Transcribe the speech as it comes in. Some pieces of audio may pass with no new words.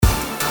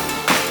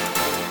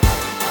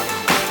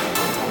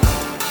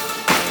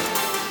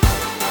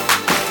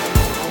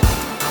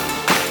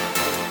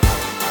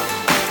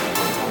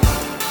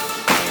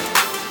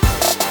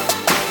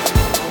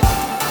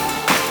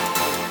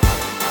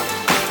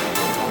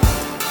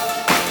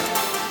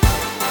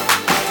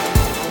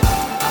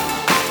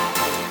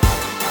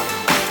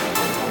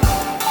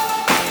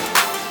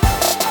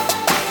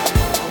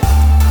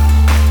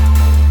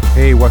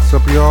what's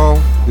up,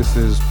 y'all? This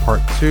is part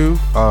 2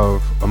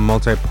 of a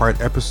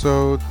multi-part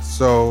episode.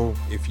 So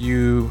if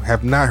you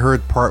have not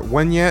heard part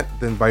 1 yet,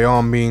 then by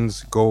all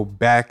means go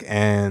back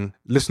and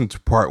listen to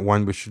part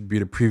 1, which should be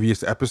the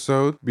previous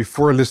episode,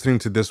 before listening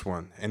to this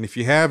one. And if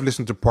you have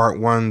listened to part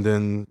 1,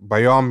 then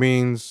by all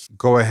means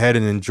go ahead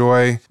and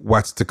enjoy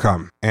what's to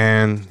come.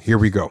 And here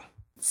we go.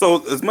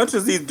 So as much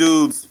as these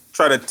dudes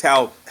try to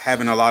tout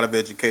having a lot of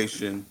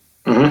education,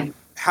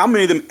 how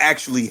many of them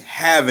actually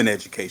have an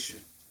education?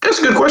 That's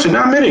a good question.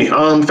 Not many.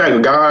 In fact, a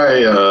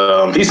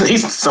guy,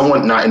 he's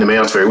somewhat not in the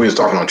manosphere. We was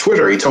talking on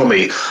Twitter. He told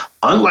me,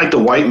 unlike the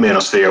white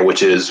manosphere,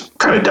 which is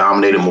kind of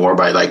dominated more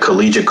by like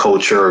collegiate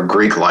culture,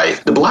 Greek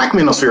life, the black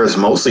manosphere is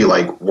mostly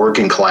like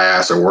working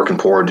class or working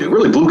poor,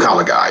 really blue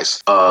collar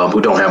guys who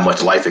don't have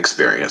much life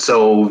experience.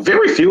 So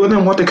very few of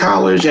them went to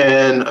college,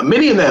 and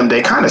many of them,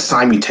 they kind of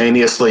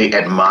simultaneously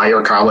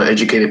admire college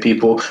educated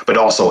people, but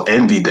also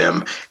envy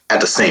them at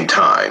the same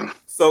time.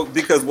 So,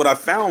 because what I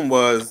found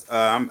was,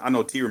 I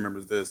know T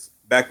remembers this.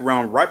 Back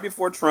around right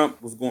before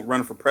Trump was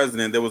running for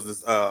president, there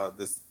was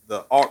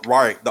the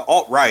alt-right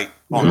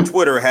on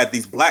Twitter had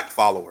these black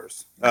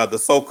followers, the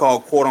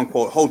so-called quote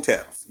unquote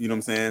hoteps. You know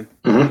what I'm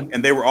saying?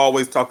 And they were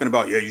always talking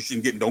about,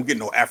 don't get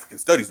no African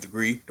studies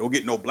degree, don't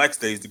get no black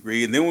studies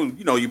degree. And then when,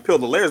 you peel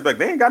the layers back,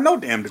 they ain't got no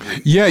damn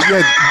degree. Yeah.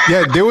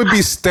 There would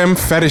be STEM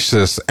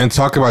fetishists and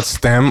talk about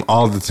STEM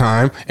all the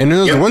time. And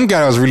there was one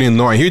guy that was really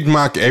annoying. He'd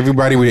mock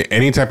everybody with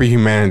any type of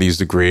humanities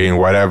degree and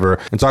whatever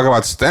and talk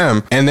about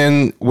STEM. And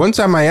then one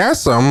time I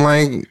asked him, I'm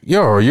like,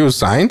 yo, are you a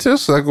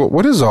scientist? Like,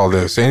 what is all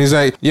this? And he's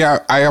like, yeah,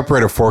 I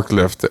operate a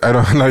forklift.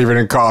 I'm not even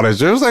in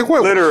college. It was like,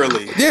 what?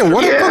 Literally. Yeah,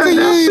 what the fuck are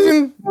you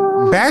even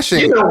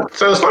bashing?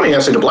 So it's funny,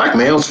 actually, the black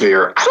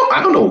manosphere,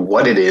 I don't know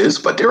what it is,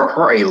 but there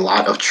are a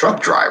lot of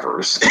truck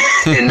drivers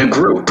in the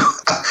group.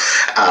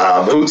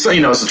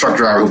 It's a truck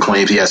driver who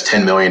claims he has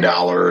 $10 million.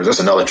 There's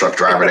another truck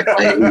driver that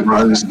claims he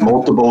runs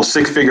multiple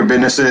six-figure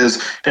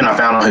businesses. Then I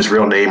found out his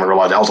real name and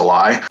realized that was a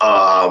lie.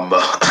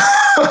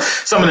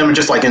 Some of them are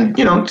just like in,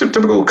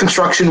 typical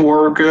construction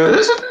work.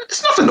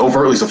 It's nothing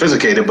overtly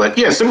sophisticated, but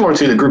yeah, similar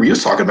to the group you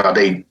was talking about,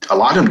 a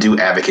lot of them do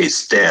advocate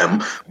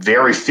STEM.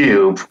 Very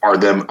few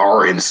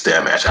are in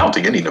STEM. Actually, I don't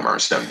think any of them are in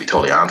STEM, to be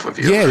totally honest with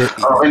you. Yeah.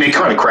 And they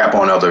kind of crap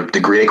on other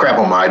degree. They crap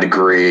on my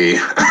degree.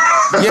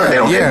 They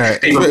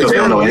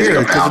don't know anything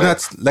about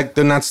it.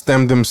 They're not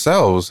STEM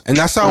themselves. And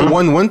I saw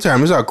one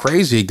time, this is how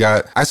crazy it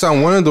got. I saw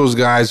one of those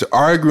guys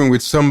arguing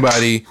with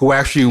somebody who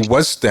actually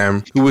was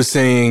STEM, who was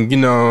saying,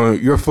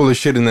 you're full of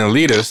shit and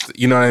elitist.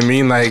 You know what I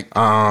mean? Like,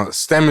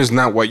 STEM is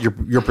not what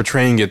you're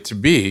portraying it to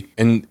be.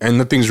 And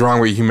nothing's wrong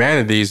with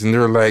humanities. And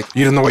they're like,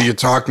 you don't know what you're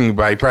talking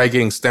about. You're probably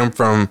getting STEM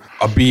from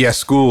a BS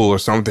school or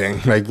something.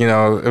 Like, it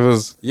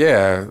was,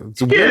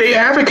 they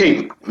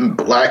advocate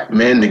black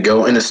men to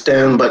go into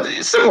STEM, but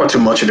it's similar to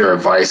much of their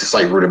advice. It's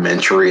like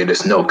rudimentary and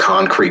there's no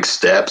concrete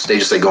steps. They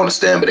just say go into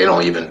STEM, but they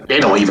don't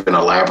even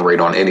elaborate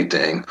on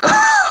anything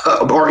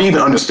or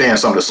even understand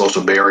some of the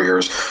social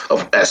barriers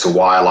as to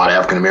why a lot of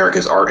African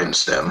Americans aren't in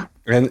STEM.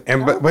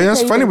 But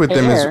that's funny with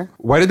them is,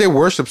 why did they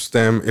worship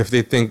STEM if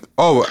they think,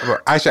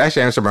 I should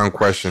answer my own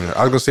question. I was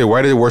going to say,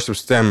 why do they worship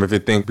STEM if they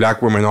think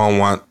black women all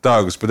want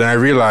thugs? But then I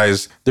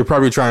realized they're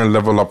probably trying to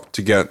level up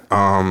to get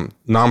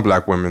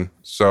non-black women.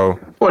 So,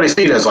 well, they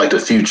see it as like the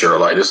future,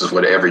 like this is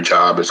what every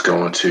job is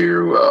going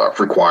to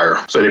require.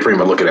 So they pretty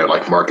much look at it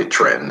like market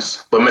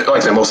trends. But like I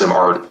said, most of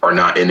them are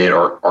not in it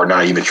or are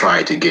not even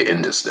trying to get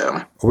into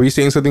STEM. Were you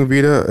saying something,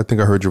 Vita? I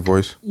think I heard your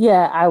voice.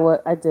 Yeah,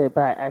 I did,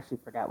 but I actually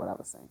forgot what I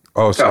was saying.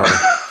 Oh, sorry.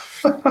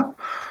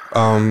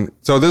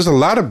 So there's a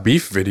lot of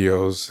beef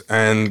videos,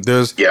 and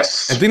I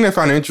think I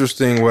found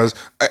interesting was,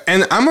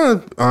 and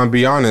I'm gonna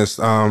be honest,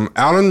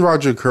 Alan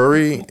Roger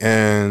Currie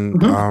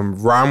and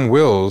Ron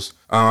Wills,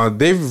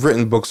 they've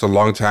written books a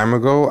long time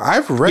ago.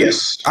 I've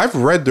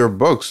read their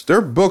books.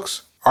 Their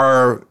books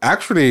are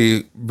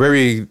actually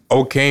very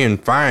okay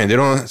and fine. They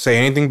don't say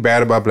anything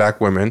bad about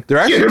black women. They're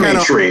actually kind of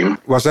mainstream.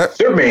 What's that?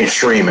 They're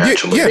mainstream,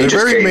 actually. Yeah, they're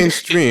very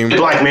mainstream. The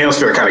black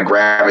manosphere kind of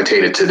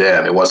gravitated to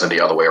them. It wasn't the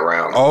other way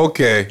around.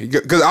 Okay,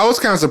 because I was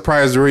kind of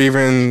surprised they were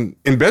even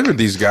in bed with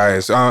these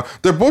guys.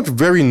 They're both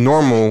very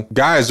normal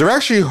guys. They're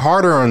actually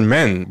harder on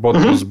men, both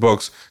of those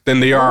books, than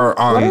they are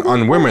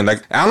on women.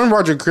 Like Alan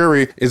Roger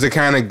Currie is the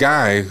kind of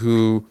guy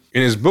who,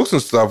 in his books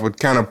and stuff, would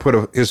kind of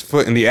put his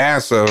foot in the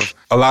ass of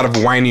a lot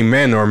of whiny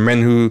men or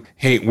men who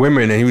hate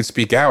women, and he would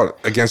speak out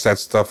against that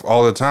stuff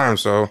all the time.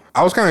 So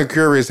I was kind of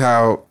curious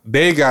how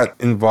they got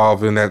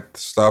involved in that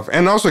stuff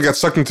and also got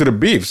sucked into the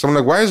beef. So I'm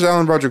like, why is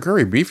Alan Roger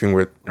Currie beefing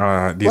with these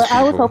people?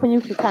 I was hoping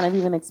you could kind of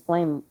even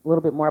explain a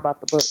little bit more about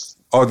the books.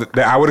 Oh,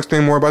 I would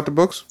explain more about the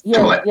books?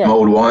 Yeah.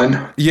 Mode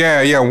 1?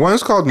 Yeah.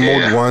 One's called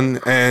Mode 1,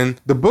 and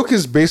the book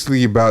is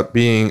basically about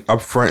being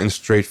upfront and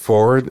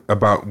straightforward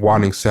about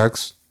wanting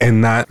sex and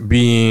not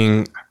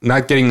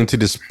getting into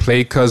this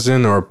play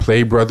cousin or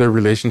play brother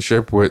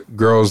relationship with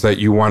girls that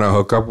you want to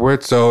hook up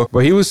with. So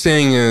what he was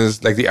saying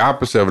is like the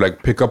opposite of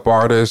like pickup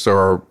artists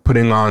or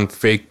putting on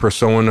fake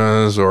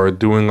personas or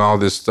doing all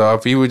this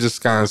stuff. He was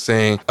just kind of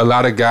saying a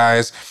lot of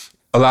guys,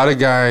 a lot of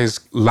guys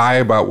lie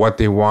about what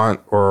they want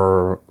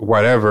or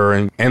whatever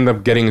and end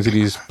up getting into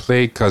these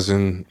play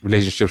cousin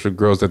relationships with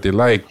girls that they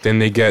like. Then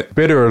they get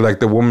bitter, like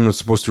the woman was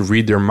supposed to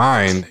read their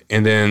mind,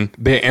 and then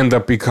they end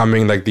up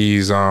becoming like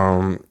these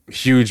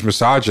huge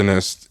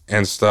misogynists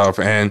and stuff.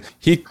 And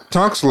he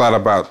talks a lot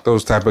about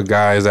those type of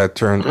guys that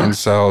turn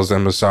incels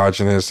and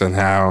misogynists and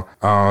how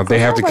they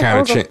have to kind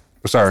of change.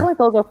 Sorry. I feel like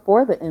those are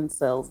for the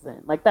incels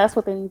then. Like that's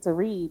what they need to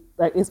read.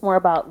 Like it's more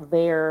about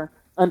their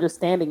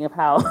understanding of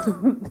how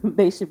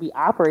they should be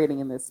operating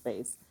in this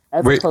space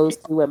as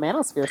opposed to what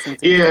Manosphere seems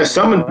to Yeah,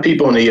 some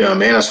people in the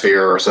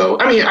Manosphere or so.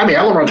 I mean,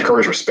 Alan Roger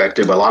Curry is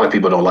respected, but a lot of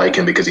people don't like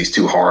him because he's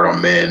too hard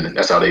on men.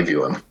 That's how they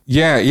view him.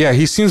 Yeah,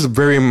 he seems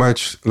very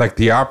much like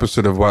the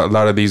opposite of what a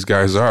lot of these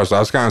guys are. So I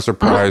was kind of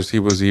surprised he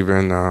was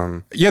even.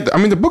 I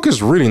mean, the book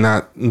is really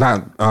not.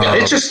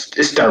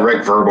 It's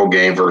direct verbal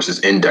game versus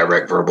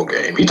indirect verbal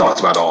game. He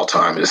talks about it all the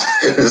time on his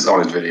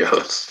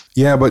videos.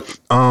 Yeah, but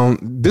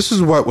this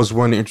is what was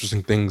one of the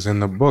interesting things in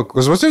the book.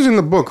 Because what's interesting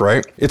in the book,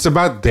 right? It's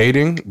about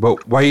dating,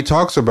 but what he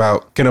talks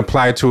about can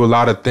apply to a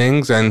lot of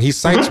things. And he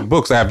cites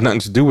books that have nothing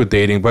to do with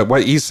dating. But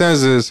what he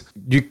says is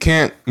you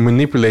can't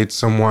manipulate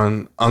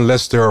someone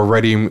unless they're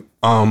already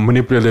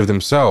manipulative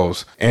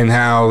themselves, and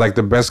how like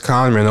the best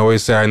con men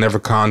always say, I never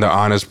conned an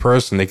honest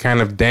person. They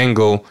kind of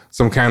dangle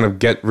some kind of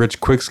get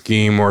rich quick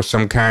scheme or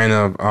some kind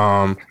of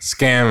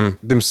scam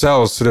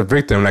themselves to the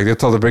victim. Like they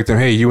tell the victim,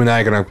 hey, you and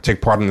I are going to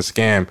take part in the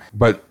scam.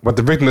 But what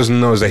the victim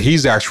doesn't know is that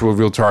he's the actual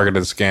real target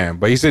of the scam.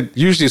 But he said,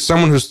 usually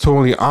someone who's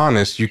totally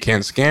honest, you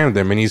can't scam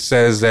them. And he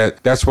says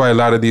that that's why a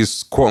lot of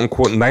these quote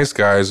unquote nice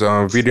guys,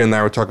 Vida and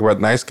I were talking about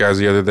nice guys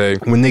the other day,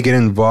 when they get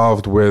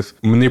involved with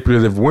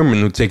manipulative women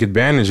who take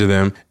advantage of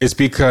them, it's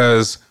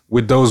because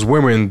with those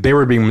women, they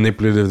were being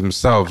manipulative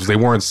themselves. They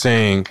weren't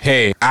saying,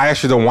 hey, I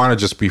actually don't want to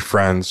just be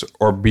friends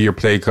or be your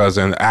play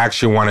cousin. I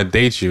actually want to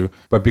date you.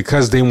 But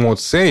because they won't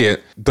say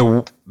it,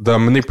 the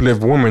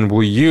manipulative woman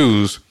will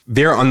use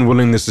their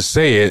unwillingness to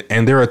say it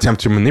and their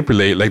attempt to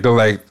manipulate. Like they're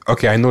like,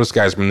 okay, I know this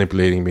guy's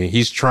manipulating me.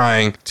 He's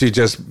trying to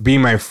just be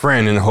my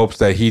friend in hopes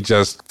that he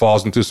just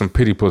falls into some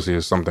pity pussy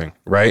or something,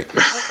 right?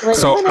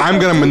 So I'm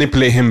going to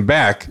manipulate him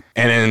back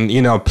and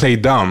then, play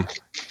dumb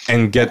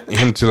and get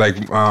him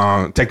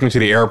to take me to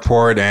the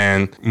airport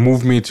and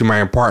move me to my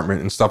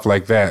apartment and stuff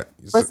like that.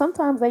 But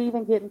sometimes they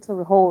even get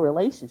into whole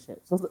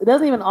relationships. So it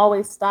doesn't even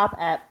always stop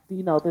at,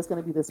 there's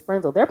going to be this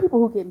friend zone. There are people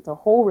who get into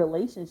whole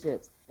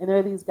relationships, and there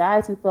are these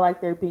guys who feel like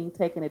they're being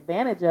taken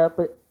advantage of,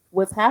 but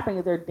what's happening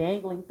is they're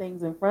dangling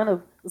things in front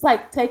of, it's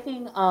like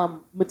taking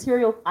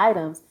material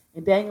items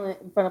and dangling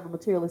it in front of a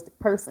materialistic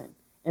person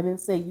and then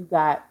say you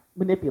got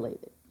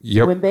manipulated.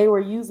 Yep. When they were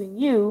using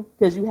you,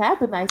 because you had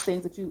the nice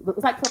things that you,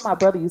 it's like what my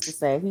brother used to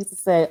say. He used to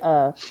say,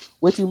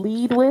 what you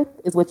lead with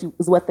is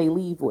what they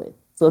leave with.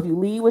 So if you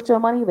leave with your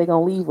money, they're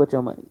gonna leave with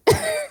your money.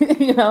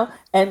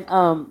 And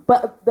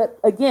but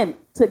again,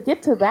 to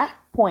get to that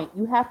point,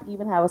 you have to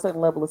even have a certain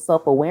level of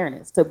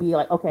self-awareness to be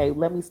like, okay,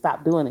 let me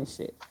stop doing this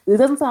shit. It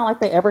doesn't sound like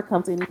they ever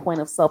come to any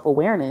point of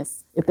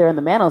self-awareness if they're in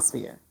the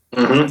manosphere.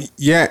 Mm-hmm.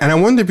 Yeah, and I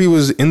wonder if he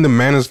was in the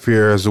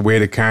manosphere as a way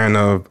to kind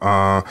of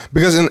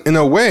because in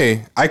a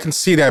way I can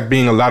see that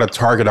being a lot of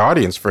target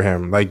audience for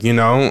him. Like,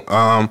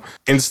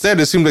 instead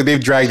it seems like they've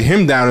dragged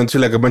him down into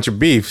like a bunch of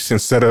beefs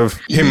instead of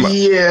him.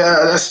 Yeah,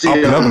 that's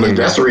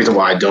the reason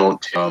why I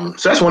don't. So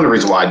that's one of the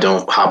reasons why I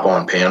don't hop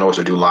on panels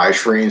or do live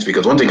streams,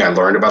 because one thing I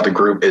learned about the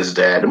group is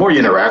that the more you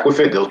interact with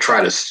it, they'll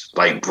try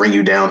to bring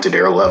you down to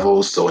their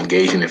levels. So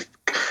engaging in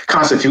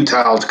constant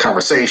futile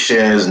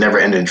conversations,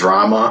 never-ending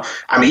drama.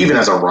 I mean, even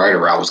as a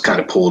writer, I was kind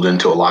of pulled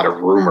into a lot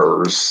of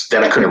rumors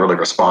that I couldn't really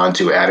respond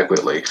to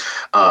adequately.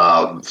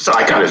 So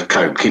I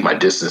kind of keep my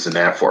distance in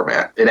that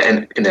format, in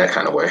that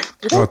kind of way.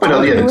 Did they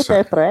follow through with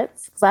their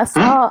threats? Because I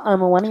saw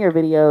in one of your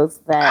videos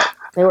that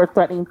they were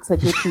threatening to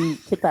get you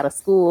kicked out of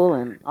school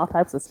and all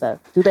types of stuff.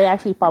 Do they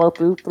actually follow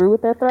through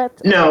with their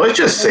threats? No, it's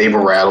just saber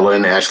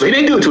rattling, actually.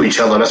 They do it to each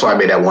other. That's why I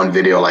made that one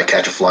video, like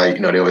Catch a Flight.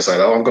 They always say,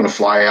 oh, I'm going to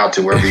fly out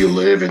to wherever you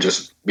live and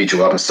just beat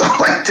you up and stuff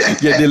like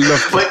that. Yeah, they love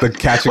the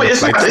catching a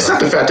flight. It's not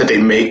the fact that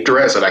they make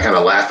threats that I kind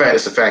of laugh at.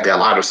 It's the fact that a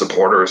lot of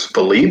supporters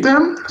believe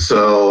them.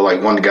 So,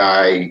 like, one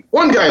guy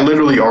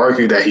literally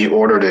argued that he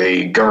ordered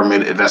a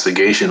government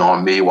investigation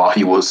on me while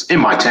he was in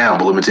my town,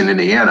 Bloomington,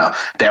 Indiana,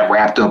 that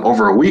wrapped up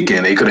over a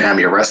weekend. They could have had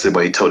me arrested,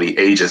 but he told the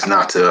agents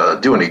not to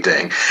do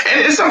anything.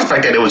 And it's not the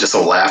fact that it was just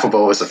so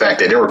laughable. It's the fact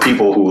that there were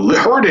people who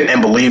heard it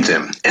and believed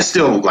him and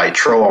still,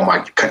 troll on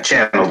my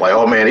channel, like,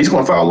 oh, man, he's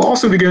going to file a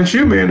lawsuit against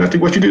you, man, after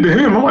what you did to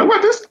him. I'm like,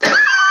 what?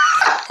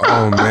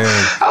 Oh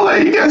man! I'm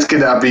like, you guys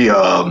cannot be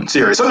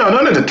serious. So no,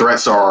 none of the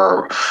threats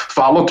are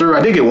followed through.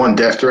 I did get one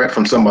death threat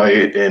from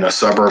somebody in a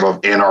suburb of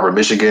Ann Arbor,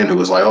 Michigan, who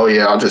was like, "Oh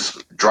yeah, I'll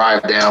just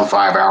drive down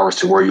 5 hours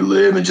to where you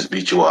live and just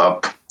beat you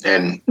up."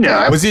 And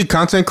yeah, was he a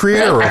content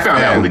creator? I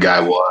found out who the guy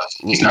was.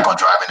 He's not going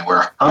to drive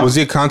anywhere. Was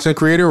he a content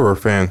creator or a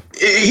fan?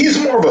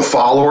 He's more of a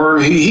follower.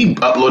 He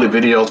uploaded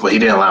videos, but he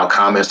didn't allow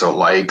comments or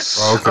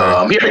likes.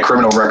 Okay. He had a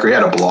criminal record. He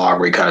had a blog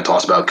where he kind of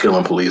talks about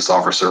killing police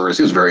officers.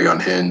 He was very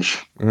unhinged.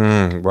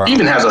 Wow. He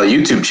even has a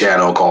YouTube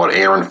channel called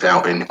Aaron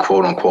Fountain,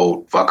 quote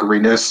unquote,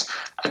 fuckeriness.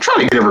 I try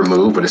to get it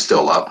removed, but it's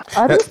still up.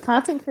 Are these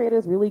content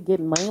creators really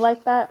getting money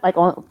like that? Like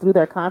through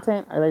their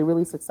content? Are they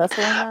really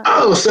successful in that?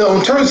 Oh, so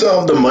in terms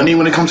of the money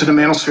when it comes to the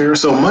manosphere,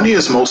 so money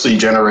is mostly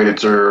generated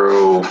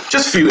through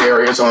just a few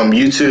areas on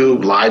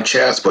YouTube, live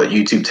chats, but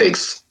YouTube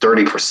takes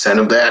 30%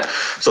 of that.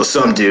 So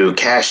some do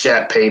Cash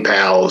App,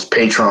 PayPal's,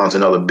 Patrons,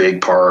 another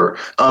big part.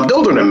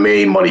 Those are the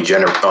main money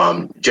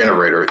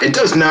generator. It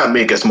does not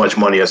make as much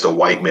money as the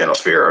white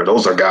manosphere.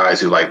 Those are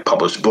guys who like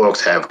publish books,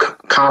 have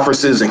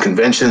conferences and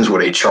conventions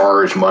where they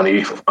charge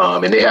money,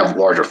 and they have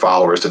larger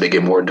followers, so they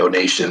get more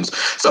donations.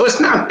 So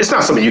it's not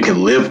something you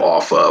can live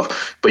off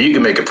of, but you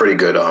can make a pretty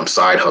good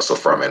side hustle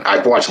from it.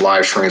 I've watched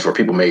live streams where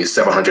people made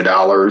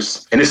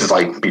 $700, and this is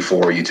like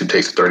before YouTube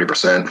takes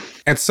 30%.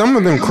 And some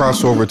of them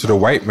cross over to the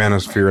white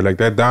manosphere, like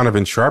that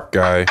Donovan Sharp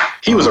guy.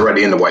 He was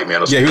already in the white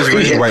manosphere. Yeah, he was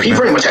already in the white He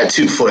pretty much had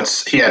 2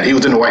 foots. He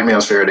was in the white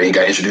manosphere, then he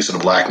got introduced to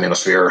the black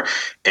manosphere,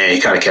 and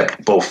he kind of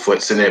kept both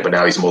foots in it, but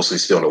now he's mostly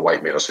still in the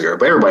white manosphere.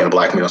 But everybody in the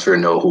black manosphere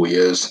know who he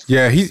is.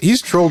 Yeah,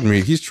 he's trolled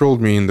me. He's trolled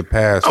me in the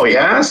past. Oh, he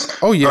has?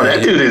 Oh, yeah.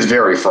 That dude is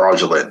very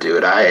fraudulent,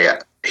 dude.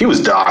 He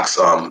was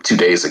doxxed 2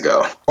 days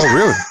ago. Oh,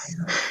 really?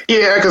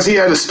 Yeah, because he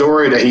had a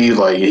story that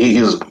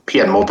he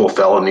had multiple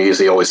felonies.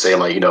 They always say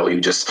he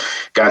just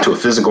got into a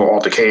physical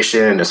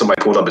altercation and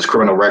somebody pulled up his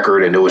criminal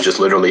record and it was just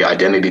literally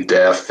identity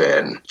theft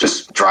and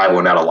just driving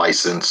without a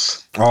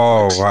license.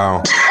 Oh,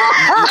 wow.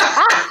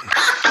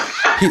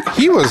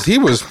 He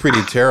was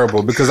pretty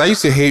terrible because I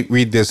used to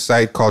read this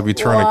site called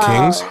Return of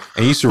Kings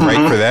and used to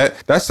write for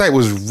that. That site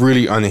was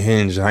really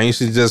unhinged. I used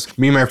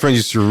to me and my friends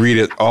used to read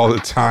it all the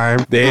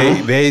time.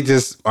 They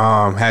just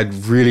had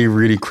really,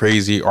 really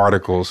crazy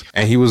articles,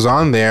 and he was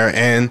on there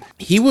and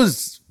he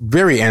was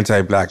very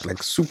anti-black,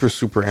 like super,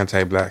 super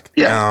anti-black.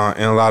 Yeah.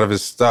 In a lot of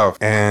his stuff.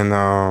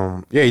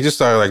 And he just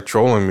started like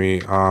trolling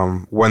me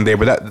one day.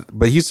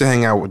 But he used to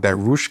hang out with that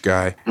Roosh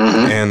guy.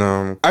 Mm-hmm.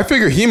 And I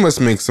figure he must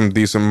make some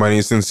decent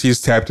money since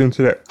he's tapped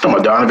into that. I'm talking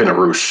about Donovan and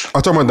Roosh.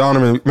 I'm talking about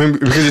Donovan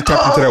because he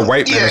tapped into that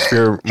white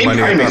manosphere money.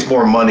 He probably makes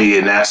more money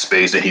in that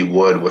space than he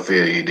would with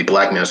the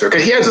black manosphere.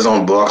 Because he has his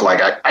own book.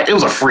 Like it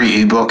was a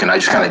free ebook and I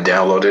just kind of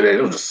downloaded it.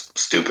 It was just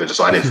stupid,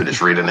 so I didn't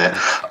finish reading it.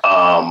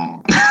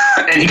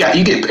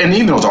 And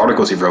even those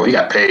articles he wrote, he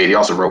got paid. He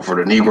also wrote for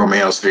the Negro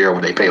Manosphere,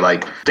 where they pay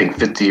like I think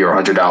 $50 or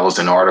 $100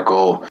 an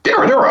article. There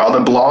are other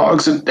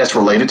blogs that's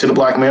related to the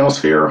Black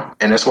Manosphere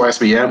and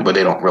SYSBM, but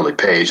they don't really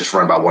pay. It's just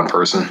run by one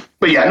person.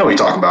 But yeah, I know what you're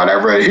talking about. I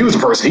read he was a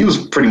person. He was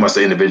pretty much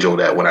the individual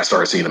that when I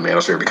started seeing the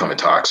Manosphere becoming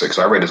toxic.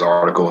 So I read his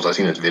articles, I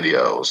seen his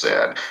videos,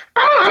 and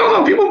I don't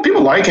know.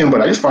 People like him,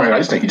 but I just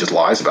think he just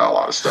lies about a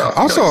lot of stuff.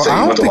 Also,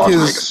 I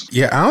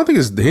don't think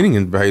his dating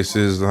advice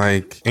is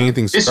like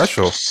anything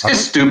special. It's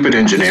stupid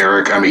and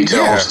generic. I mean,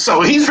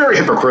 so he's very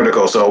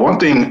hypocritical. So one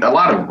thing, a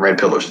lot of red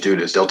pillars do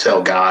this. They'll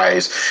tell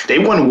guys they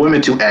want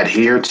women to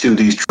adhere to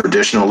these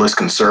traditionalist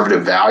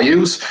conservative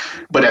values,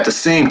 but at the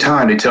same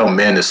time, they tell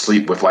men to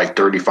sleep with like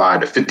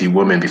 35 to 50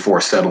 women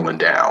before settling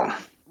down.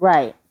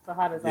 Right. So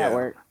how does that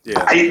work?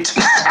 Yeah.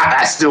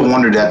 I still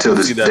wonder that till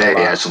this day,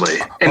 actually.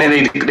 And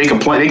then they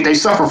complain. They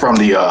suffer from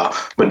the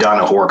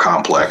Madonna whore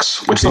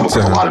complex, which seems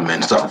like a lot of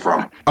men suffer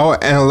from. Oh,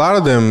 and a lot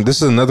of them,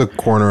 this is another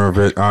corner of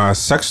it,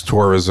 sex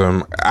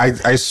tourism.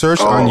 I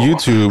searched on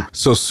YouTube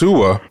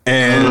Sosua,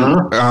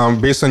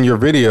 and based on your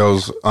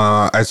videos,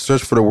 I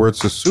searched for the word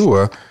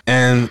Sosua.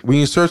 And when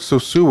you search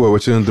Sosua,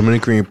 which is in the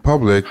Dominican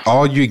Republic,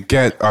 all you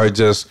get are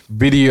just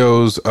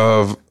videos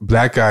of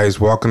black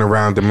guys walking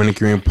around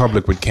Dominican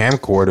Republic with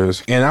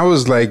camcorders. And I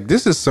was like,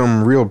 this is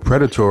some real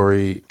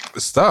predatory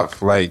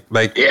stuff. Like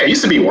yeah, it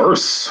used to be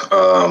worse.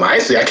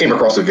 I came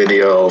across a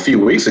video a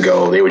few weeks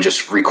ago. They were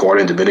just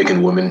recording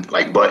Dominican women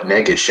like butt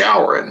naked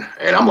showering,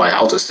 and I'm like,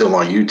 how's it still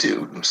on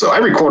YouTube? So I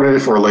recorded it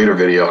for a later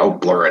video. I'll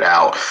blur it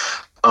out.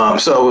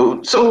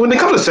 So when it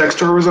comes to sex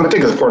tourism, I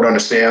think it's important to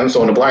understand.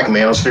 So in the Black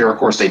Manosphere, of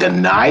course, they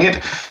deny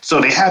it. So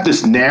they have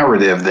this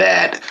narrative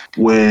that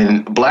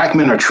when black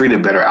men are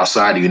treated better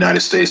outside the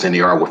United States than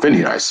they are within the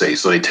United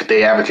States, so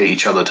they advocate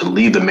each other to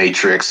leave the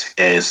matrix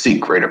and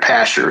seek greater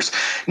pastures.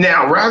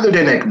 Now, rather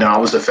than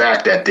acknowledge the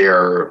fact that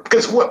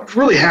because what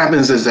really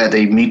happens is that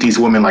they meet these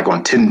women like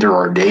on Tinder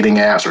or dating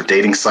apps or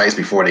dating sites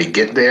before they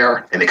get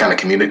there, and they kind of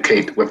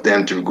communicate with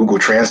them through Google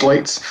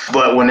Translates.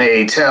 But when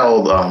they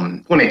tell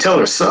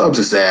their subs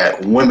is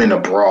that women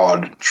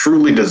abroad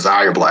truly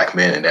desire black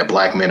men, and that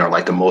black men are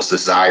like the most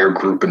desired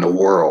group in the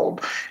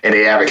world, and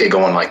they advocate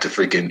going like to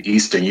freaking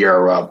Eastern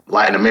Europe,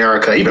 Latin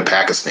America, even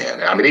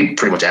Pakistan. I mean, they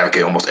pretty much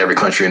advocate almost every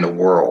country in the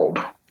world.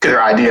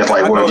 Their idea is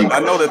like, I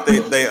know that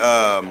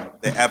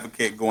they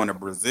advocate going to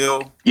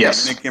Brazil,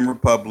 yes, Dominican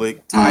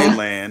Republic,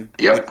 Thailand.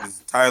 Yep.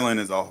 Thailand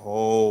is a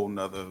whole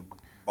nother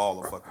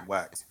ball of fucking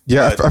wax.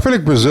 Yeah, But- I feel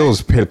like Brazil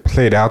has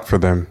played out for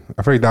them.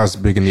 I feel like that was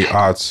big in the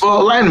odds.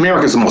 Well, Latin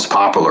America is the most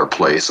popular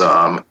place.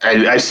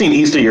 I've seen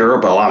Eastern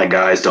Europe, but a lot of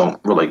guys don't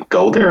really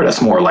go there.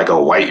 That's more like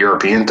a white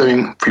European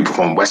thing. People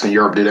from Western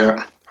Europe do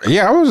that.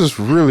 Yeah, I was just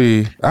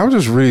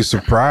really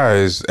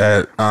surprised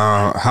at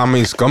how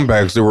many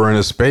scumbags there were in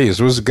the space.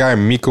 There was a guy,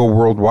 Miko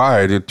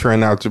Worldwide. It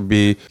turned out to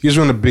be, he was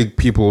one of the big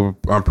people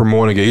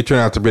promoting it. He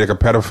turned out to be like a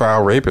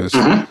pedophile rapist.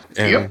 And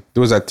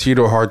there was that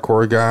Tito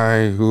hardcore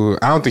guy who,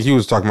 I don't think he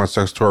was talking about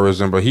sex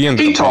tourism, but he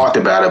ended He up talked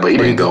about it, but he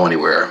didn't go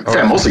anywhere. In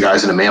fact, most of the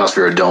guys in the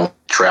manosphere don't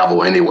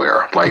travel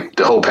anywhere. Like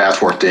the whole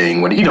passport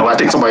thing. When I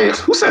think somebody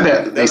who said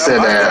that they said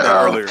that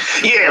earlier.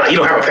 yeah, like you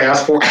don't have a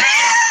passport.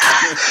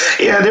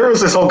 Yeah, there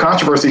was this whole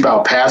controversy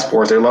about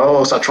passports. They're like,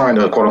 oh, stop trying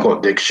to quote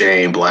unquote dick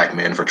shame black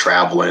men for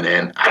traveling.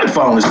 And I've been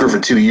following this group for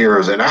 2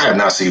 years, and I have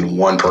not seen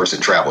one person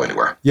travel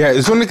anywhere. Yeah,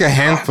 it's only like a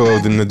handful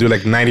of them that do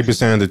like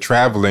 90% of the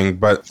traveling.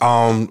 But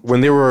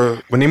when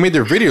they made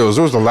their videos,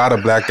 there was a lot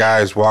of black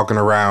guys walking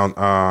around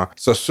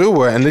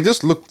Sosua, and they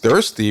just look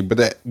thirsty.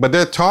 But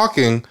they're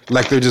talking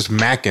like they're just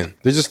macking.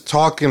 They're just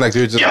talking like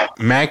they're just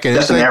macking. That's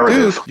it's the like,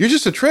 narrative. dude, you're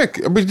just a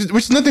trick. Which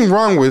is nothing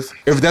wrong with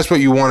if that's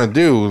what you want to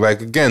do.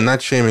 Like again,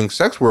 not shaming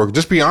sex work.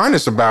 Just be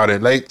honest about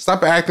it. Like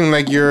stop acting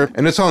like you're.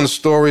 And they're telling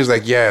stories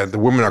like, yeah, the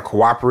women are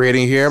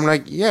cooperating here. I'm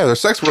like, yeah, they're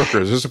sex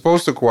workers. They're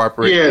supposed to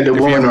cooperate. Yeah, the if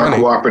you women have are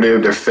money.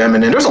 cooperative. They're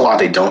feminine. There's a lot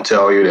they don't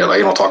tell you. That like,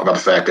 they don't talk about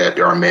the fact that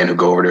there are men who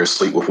go over there,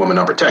 sleep with women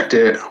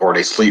unprotected, or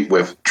they sleep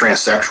with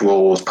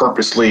transsexuals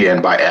purposely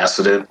and by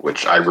accident,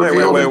 which I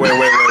revealed. Wait.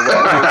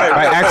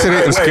 By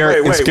accident and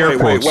scare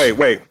quotes.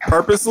 Wait.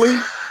 Purposely?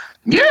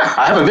 Yeah,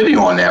 I have a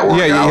video on that. Where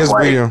Yeah, I he was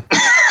has video.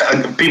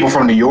 people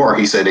from New York,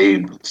 he said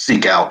they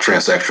seek out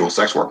transsexual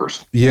sex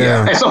workers.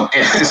 Yeah.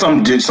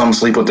 And some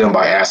sleep with them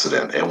by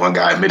accident. And one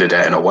guy admitted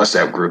that in a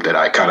WhatsApp group that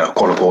I kind of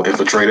quote unquote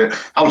infiltrated.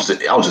 I was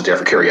just there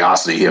for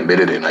curiosity. He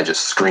admitted it, and I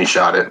just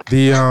screenshot it.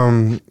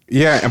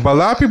 But a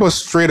lot of people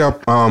straight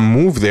up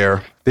move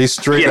there. They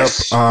straight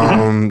Yes.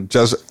 up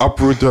just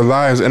uproot their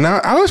lives. And I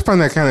always find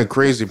that kind of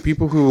crazy.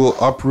 People who will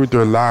uproot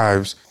their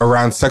lives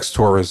around sex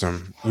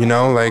tourism, you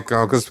know, like,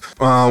 because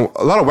a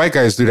lot of white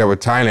guys do that with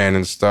Thailand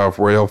and stuff,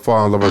 where they'll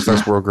fall in love with a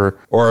sex worker,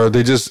 or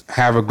they just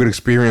have a good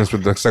experience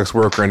with the sex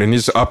worker and then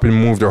just up and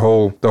move their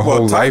whole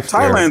life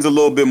there. Thailand's a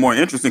little bit more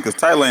interesting because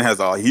Thailand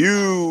has a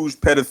huge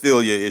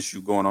pedophilia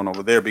issue going on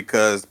over there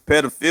because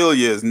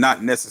pedophilia is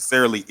not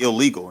necessarily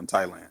illegal in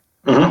Thailand.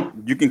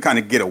 You can kind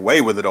of get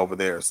away with it over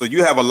there. So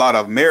you have a lot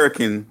of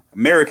American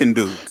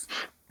dudes,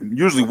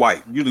 usually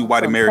white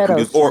American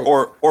dudes,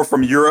 or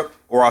from Europe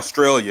or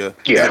Australia.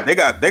 Yeah.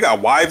 They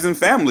got wives and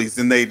families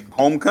in their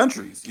home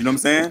countries. You know what I'm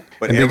saying?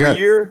 But And every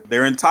year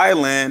they're in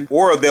Thailand,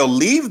 or they'll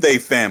leave their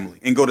family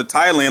and go to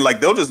Thailand.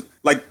 Like they'll just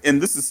like,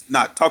 and this is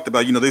not talked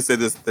about. You know, they say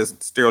this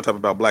stereotype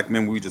about black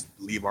men. We just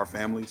leave our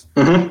families.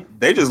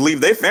 They just leave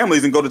their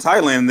families and go to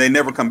Thailand, and they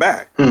never come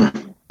back.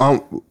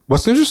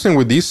 What's interesting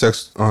with these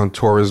sex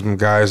tourism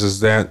guys is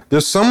that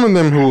there's some of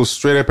them who will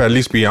straight up at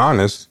least be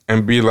honest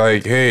and be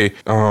like, hey,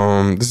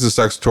 this is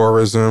sex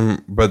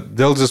tourism, but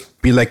they'll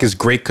just be like, it's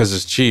great because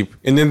it's cheap.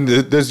 And then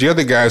there's the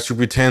other guys who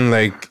pretend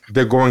like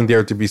they're going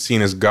there to be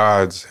seen as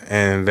gods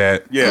and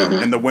that. Yeah,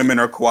 and the women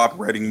are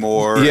cooperating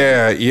more.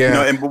 Yeah. You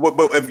know, and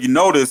but if you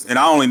notice, and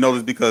I only know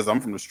this because I'm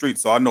from the street,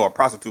 so I know a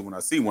prostitute when I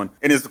see one,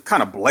 and it's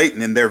kind of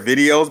blatant in their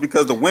videos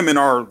because the women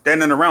are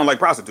standing around like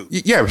prostitutes.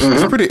 Yeah,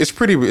 it's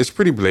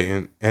pretty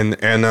blatant.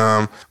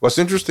 And what's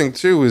interesting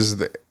too is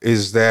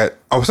that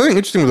something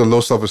interesting with the low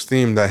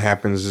self-esteem that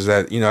happens is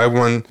that, you know,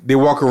 everyone, they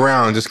walk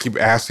around and just keep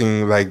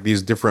asking like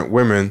these different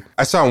women.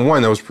 I saw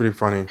one that was pretty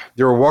funny.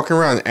 They were walking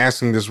around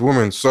asking this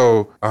woman,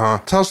 so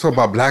tell us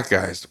about black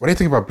guys. What do you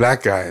think about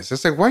black guys?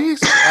 It's like, why are you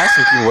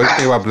asking people what do you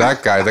think about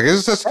black guys? Like,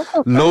 it's just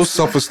low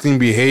self-esteem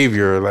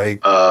behavior.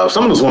 Like,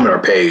 some of those women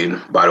are paid,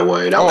 by the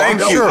way. Thank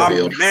you.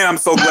 Revealed. Man, I'm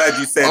so glad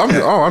you said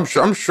that.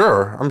 I'm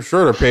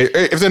sure they're paid.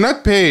 If they're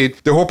not paid,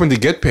 they're hoping to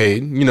get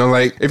paid. You know,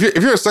 like if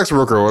you're a sex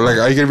worker, like,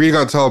 are you really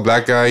gonna tell a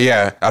black guy,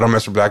 yeah, I don't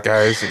mess with black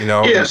guys? You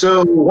know? Yeah.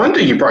 So one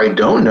thing you probably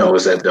don't know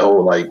is that the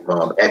whole like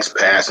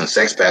expats and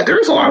sexpat, there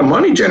is a lot of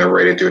money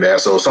generated through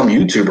that. So some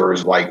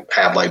YouTubers like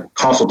have like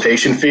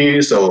consultation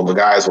fees. So the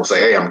guys will say,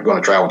 hey, I'm going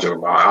to travel to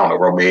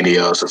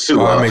Romania,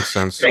 Sosua. That makes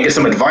sense. They get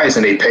some advice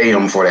and they pay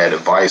them for that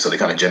advice, so they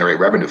kind of generate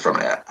revenue from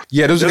that.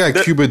 Yeah, there's a guy,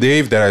 Cuba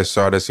Dave, that I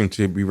saw that seemed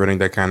to be running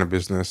that kind of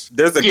business.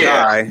 There's a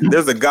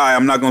guy,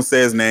 I'm not going to say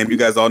his name. You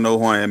guys all know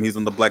who I am. He's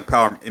on the Black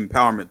Power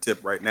Empowerment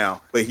tip right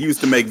now. But he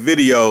used to make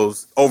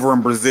videos over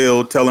in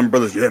Brazil telling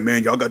brothers, yeah,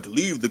 man, y'all got to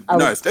leave the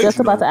United States. Just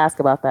about to ask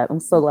about that. I'm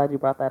so glad you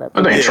brought that up.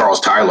 I think Charles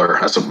Tyler.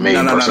 That's the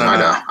main person I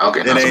know.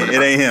 Okay, it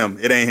ain't him.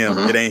 It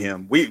ain't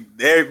him.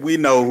 We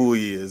know who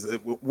he is.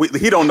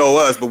 He don't know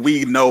us, but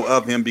we know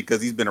of him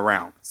because he's been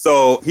around.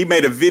 So he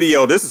made a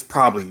video. This is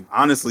probably,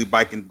 honestly,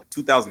 back in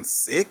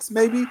 2006,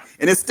 maybe.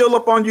 And it's still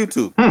up on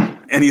YouTube.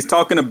 And he's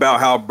talking about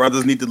how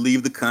brothers need to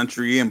leave the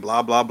country and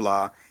blah, blah,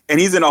 blah. And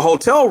he's in a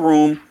hotel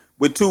room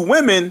with two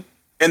women.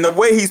 And the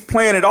way he's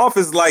playing it off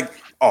is like,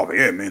 oh,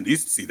 yeah, man,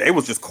 they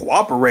was just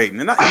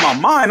cooperating. And in my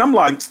mind, I'm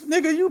like,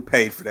 nigga, you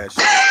paid for that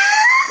shit.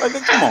 Like,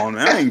 come on,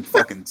 man, I ain't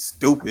fucking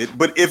stupid.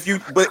 But if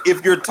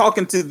you're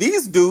talking to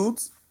these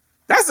dudes,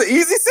 that's an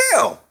easy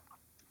sell.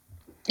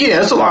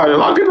 Yeah, it's a lot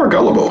of people are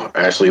gullible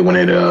actually when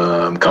it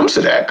comes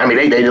to that. I mean,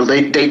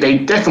 they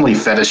definitely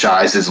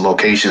fetishize these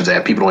locations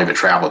that people don't even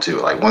travel to.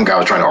 Like one guy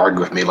was trying to argue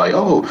with me, like,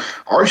 "Oh,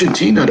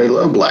 Argentina, they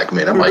love black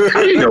men." I'm like,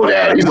 "How do you know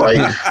that?" He's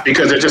like,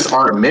 "Because there just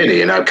aren't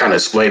many." And I kind of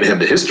explained to him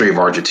the history of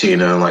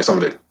Argentina and like some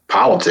of the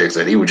politics,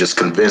 and he was just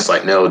convinced,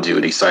 like, no,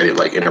 dude, he cited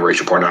like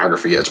interracial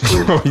pornography as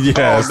proof.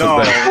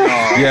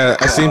 Yeah,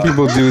 I've seen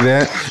people do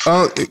that.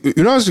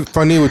 You know, it's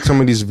funny with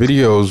some of these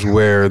videos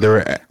where they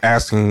were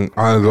asking,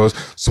 goes,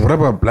 so what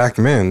about black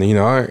men? You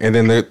know, and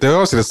then they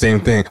all say the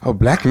same thing. Oh,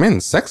 black men,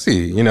 sexy.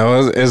 You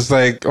know, it's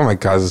like, oh my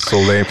God, it's so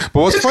lame.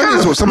 But what's funny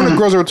is some of the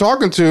girls I were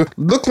talking to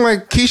look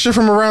like Keisha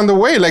from around the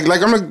way. Like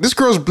I'm like, this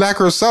girl's black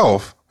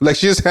herself. Like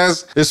she just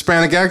has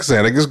Hispanic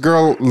accent. Like this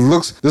girl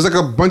looks, there's like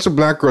a bunch of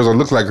black girls that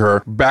look like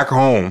her back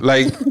home.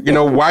 Like, you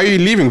know, why are you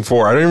leaving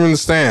for? I don't even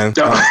understand.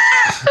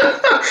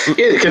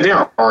 Yeah, because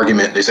their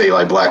argument, they say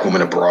like black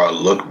women abroad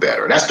look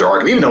better. That's their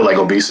argument. Even though like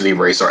obesity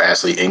rates are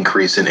actually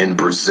increasing in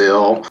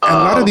Brazil. A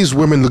lot of these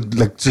women look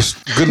like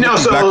just good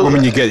looking black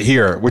women you get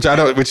here, which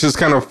is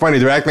kind of funny.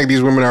 They're acting like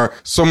these women are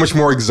so much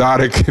more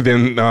exotic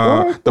than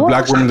the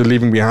black women they're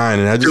leaving behind.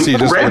 And I just see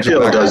just Red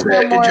Pill does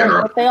that in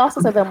general. But they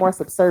also say they're more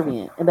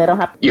subservient, and they don't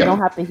have to. You don't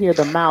have to hear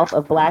the mouth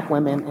of black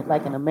women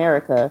like in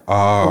America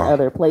and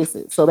other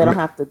places, so they don't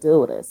have to deal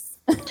with this.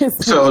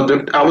 So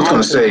I was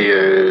going to say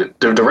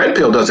the Red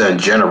Pill does that in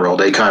general.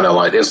 They kind of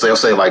like they'll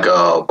say like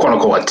quote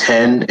unquote a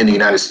 10 in the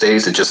United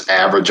States and just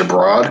average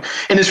abroad,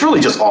 and it's really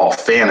just all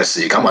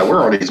fantasy. I'm like, where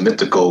are these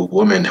mythical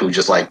women who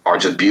just like are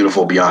just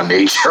beautiful beyond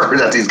nature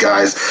that these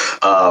guys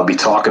be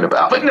talking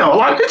about? But no, a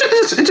lot they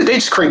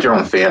just create their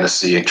own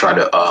fantasy and try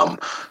to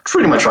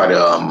pretty much try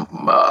to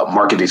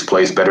market these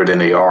places better than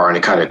they are, and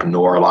they kind of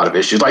ignore a lot of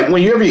issues. Like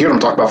when you ever hear them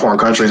talk about foreign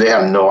countries, they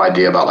have no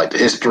idea about like the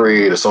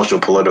history, the social,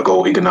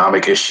 political,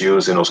 economic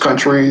issues in those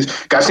countries.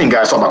 I've seen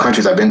guys talk about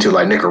countries I've been to,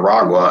 like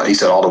Nicaragua. He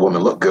said all the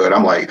women look good.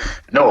 I'm like,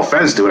 no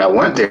offense, dude. I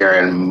went there,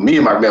 and me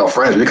and my male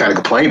friends, we kind of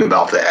complained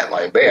about that.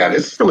 Like, man,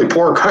 it's a really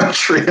poor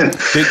country. And,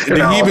 did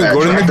he even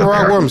go to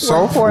Nicaragua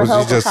himself? Was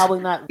he just... Probably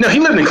not. No, he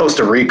lived in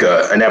Costa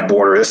Rica, and that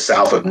border is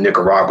south of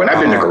Nicaragua. And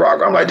I've been to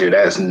Nicaragua. I'm like, dude,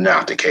 that is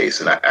not the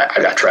case, and I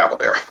got travel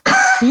there.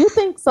 Do you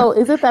think so?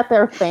 Is it that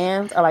their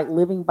fans are like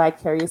living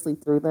vicariously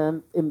through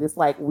them in this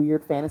like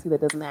weird fantasy that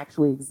doesn't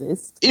actually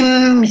exist?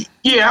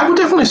 Yeah, I would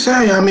definitely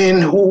say. I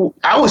mean,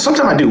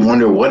 sometimes I do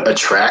wonder what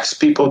attracts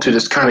people to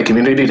this kind of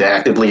community to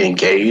actively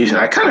engage, and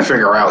I kind of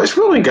figure out it's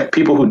really got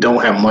people who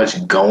don't have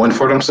much going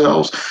for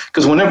themselves.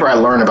 Because whenever I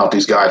learn about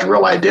these guys'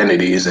 real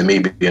identities and me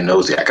being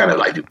nosy, I kind of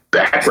like do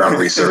background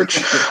research.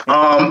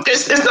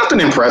 It's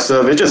nothing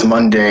impressive. It's just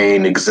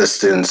mundane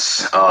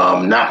existence,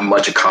 not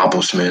much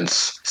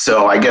accomplishments.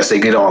 So I guess they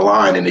get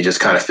online and they just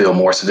kind of feel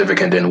more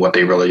significant than what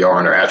they really are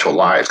in their actual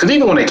lives. Because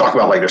even when they talk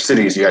about like their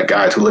cities, you got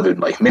guys who live in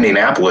like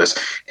Minneapolis,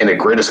 and their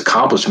greatest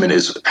accomplishment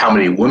is how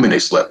many women they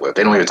slept with.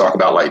 They don't even talk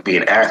about like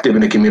being active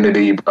in the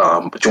community,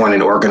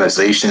 joining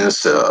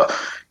organizations to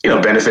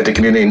benefit the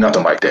community,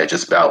 nothing like that.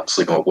 Just about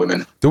sleeping with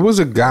women. There was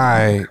a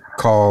guy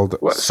called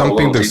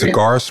something the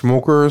cigar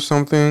smoker or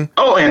something.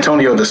 Oh,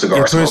 Antonio the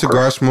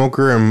cigar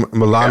smoker and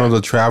Milano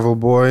the travel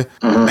boy.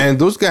 Mm-hmm. And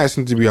those guys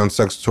seem to be on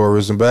sex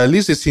tourism, but at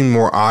least they seem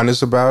more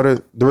honest about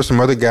it. There were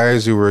some other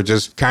guys who were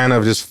just kind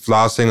of just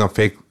flossing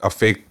a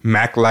fake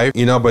Mac life,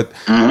 but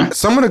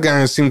some of the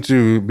guys seem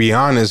to be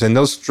honest, and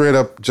they'll straight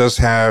up just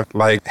have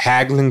like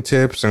haggling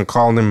tips and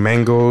call them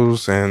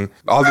mangoes and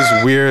all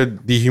this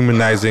weird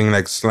dehumanizing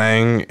like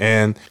slang.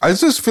 And I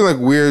just feel like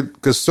weird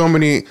because so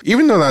many,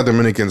 even though a lot of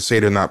Dominicans say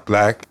they're not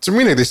black, to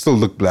me they still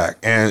look black.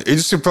 And it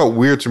just felt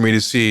weird to me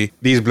to see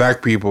these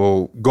black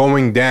people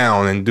going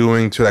down and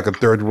doing to like a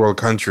third world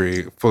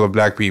country full of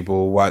black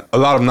people what a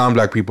lot of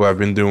non-black people have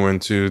been doing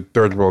to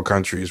third world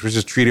countries, which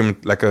is treating them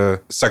like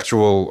a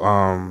sexual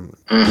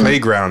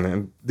playground.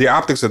 And the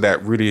optics of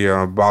that really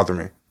bother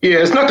me. Yeah,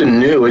 it's nothing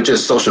new. It's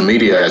just social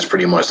media has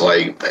pretty much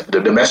like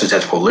the message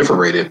has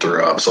proliferated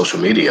through social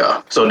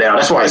media. So now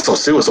that's why it's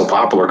so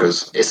popular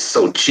because it's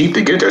so cheap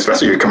to get there,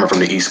 especially if you're coming from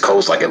the East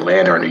Coast like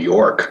Atlanta or New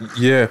York.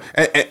 Yeah.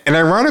 And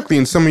ironically,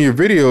 in some of your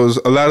videos,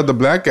 a lot of the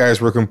black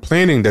guys were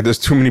complaining that there's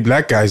too many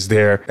black guys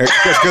there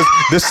because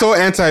they're so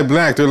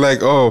anti-black. They're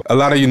like, oh, a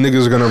lot of you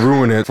niggas are going to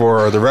ruin it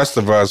for the rest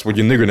of us with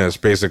your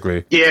niggerness,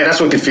 basically. Yeah, that's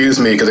what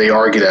confused me because they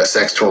argue that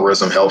sex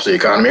tourism helps the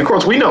economy. Of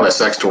course, we know that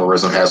sex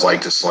tourism has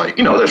like this like,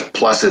 there's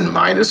plus and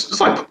minus.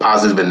 It's like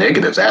positive and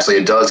negatives. Actually,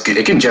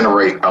 it can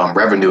generate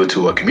revenue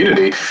to a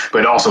community, but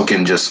it also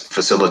can just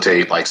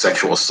facilitate like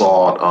sexual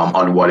assault,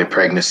 unwanted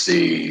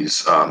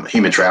pregnancies,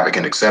 human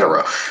trafficking,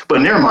 etc. But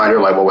in their mind,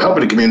 they're like, well, we're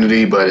helping the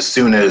community, but as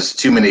soon as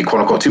too many,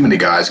 quote unquote, too many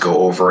guys go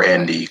over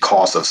and the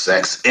cost of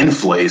sex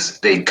inflates,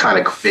 they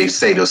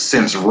say those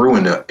simps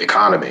ruin the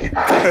economy.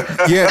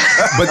 Yeah,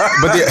 but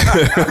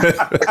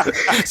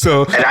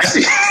so and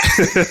actually,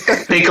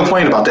 they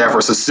complain about that for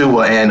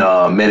Sosua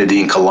and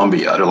Medellin,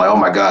 Colombia. They're like, oh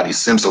my my God, these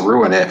simps will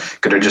ruin it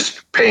because they're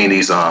just paying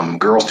these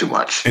girls too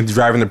much. And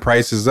driving the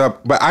prices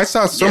up. But I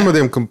saw some of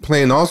them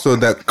complain also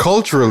that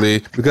culturally,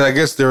 because I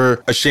guess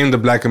they're ashamed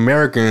of Black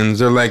Americans,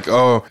 they're like,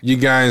 oh, you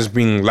guys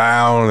being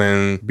loud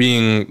and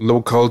being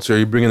low culture,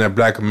 you're bringing that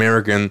Black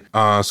American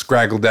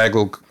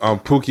scraggle-daggle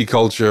pookie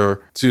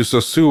culture to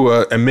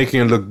Sosua and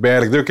making it look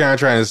bad. Like they're kind of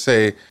trying to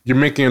say, you're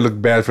making it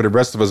look bad for the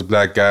rest of us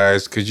Black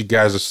guys because you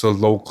guys are so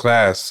low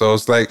class. So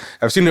it's like,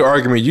 I've seen the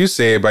argument you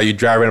say about you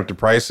driving up the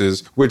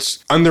prices, which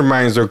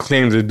undermines their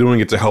claim they're doing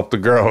it to help the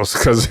girls.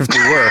 Because if they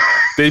were,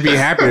 they'd be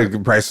happy that the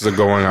prices are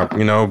going up,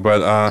 you know.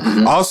 But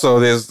also,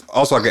 there's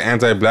also like an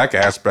anti-Black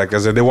aspect,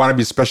 as they want to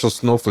be special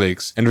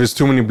snowflakes. And if there's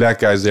too many Black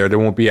guys there, they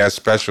won't be as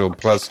special.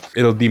 Plus,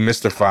 it'll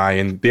demystify.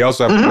 And they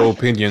also have a low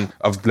opinion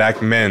of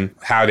Black men,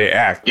 how they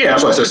act. Yeah,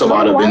 that's why I said so a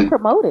lot of Why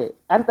promote it?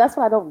 That's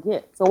what I don't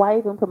get. So why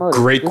even promote it?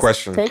 Great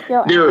question.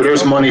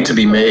 There's money to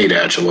be made,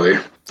 actually.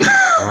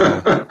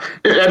 I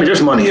mean,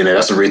 there's money in it.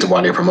 That's the reason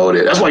why they promote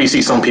it. That's why you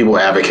see some people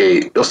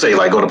advocate. They'll say,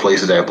 like, go to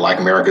places that Black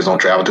Americans don't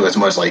travel to as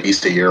much, like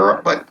Eastern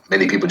Europe, but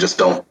many people just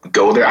don't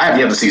go there. I have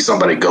yet to see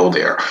somebody go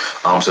there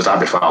since I've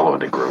been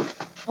following the group.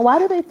 Why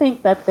do they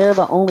think that they're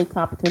the only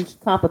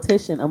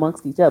competition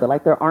amongst each other?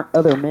 Like there aren't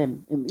other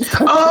men in these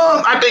countries?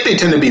 I think they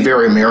tend to be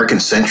very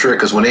American-centric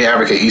because when they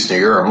advocate Eastern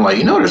Europe, I'm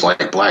like, there's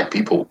like Black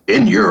people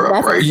in Europe,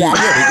 That's right?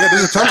 Exactly. Yeah,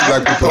 there's a ton of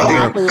Black people That's here.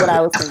 exactly what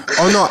I was thinking.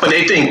 Oh, no. But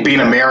they think being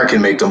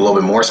American make them a little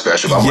bit more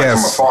special. But like from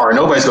afar,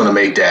 nobody's going to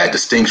make that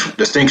distinction.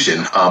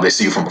 They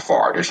see you from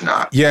afar. There's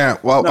not. Yeah,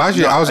 well,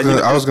 actually, I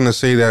was gonna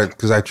say that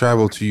because I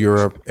traveled to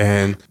Europe,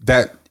 and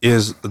that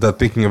is the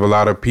thinking of a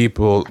lot of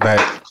people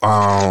that,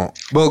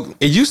 well,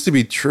 it used to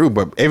be true,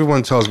 but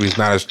everyone tells me it's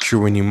not as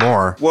true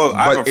anymore. Well,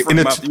 I have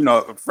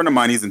a friend of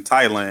mine, he's in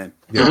Thailand,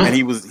 and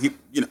he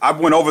I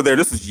went over there,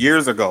 this was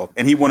years ago,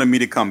 and he wanted me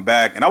to come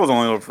back, and I was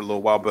only over for a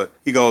little while, but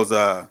he goes,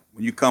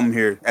 when you come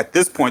here, at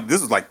this point,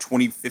 this was like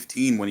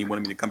 2015 when he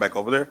wanted me to come back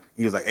over there.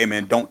 He was like, hey,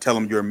 man, don't tell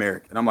them you're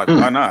American. And I'm like,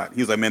 why not?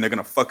 He was like, man, they're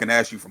going to fucking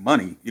ask you for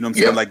money. You know what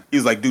I'm saying? Like, he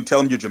was like, dude, tell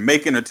them you're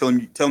Jamaican or tell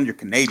them you're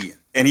Canadian.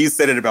 And he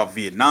said it about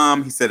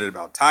Vietnam. He said it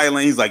about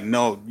Thailand. He's like,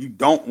 no, you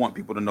don't want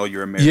people to know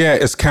you're American. Yeah,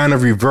 it's kind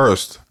of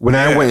reversed. When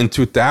I went in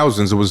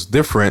 2000s, it was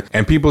different.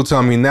 And people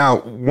tell me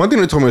now, one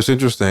thing they told me was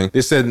interesting.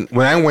 They said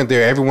when I went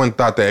there, everyone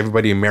thought that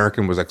everybody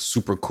American was like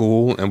super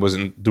cool and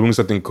wasn't doing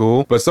something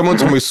cool. But someone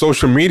told me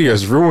social media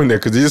has ruined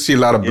it because they just see a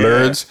lot of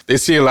blurs. They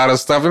see a lot of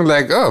stuff and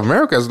like, oh,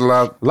 America's a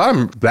lot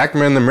of Black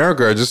men in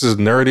America are just as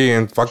nerdy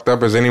and fucked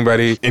up as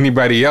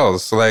anybody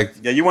else. Like,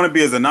 yeah, you want to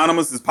be as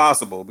anonymous as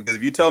possible because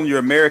if you tell them you're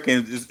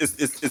American,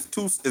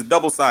 it's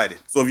double-sided.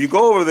 So if you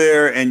go over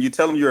there and you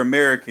tell them you're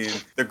American,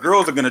 the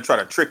girls are going to try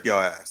to trick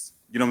your ass.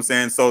 You know what I'm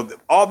saying? So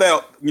all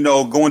that,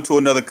 going to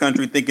another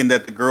country thinking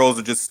that the girls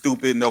are just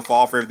stupid and they'll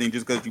fall for everything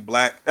just because you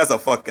Black, that's a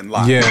fucking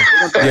lie. Yeah.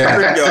 They're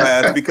going to trick your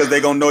ass because they're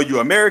going to know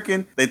you're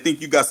American. They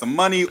think you got some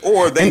money,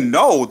 or they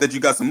know that you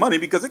got some money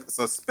because it's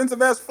an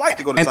expensive-ass flight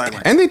to go to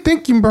Thailand. And they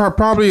think you're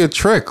probably a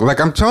trick. Like,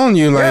 I'm telling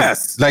you,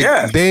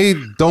 they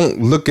don't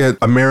look at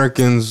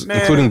Americans,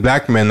 including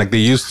Black men, like they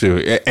used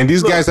to. And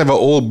these guys have an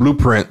old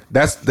blueprint.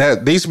 They used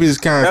to be this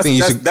kind of thing.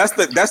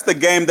 That's the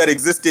game that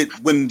existed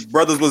when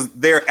brothers was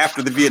there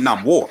after the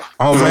Vietnam War.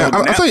 Oh man,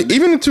 I'll tell you,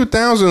 even in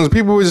 2000s,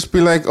 people would just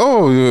be like,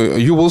 "Oh,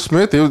 you Will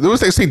Smith." They would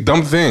say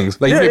dumb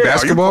things like, "You play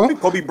basketball."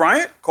 Kobe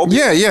Bryant. Kobe.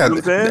 Yeah. You know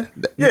what I'm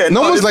saying?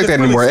 No one's like that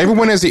anymore.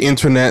 Everyone has the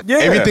internet. Yeah.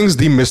 Everything's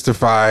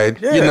demystified.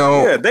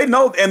 Yeah, they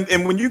know.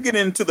 And when you get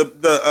into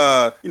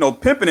the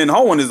pimping and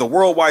hoeing is a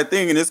worldwide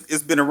thing, and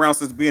it's been around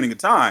since the beginning of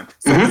time.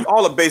 So it's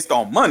all based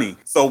on money.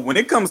 So when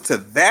it comes to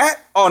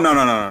that, oh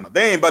no,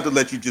 they ain't about to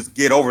let you just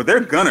get over.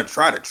 They're gonna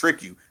try to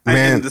trick you.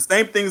 And the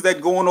same things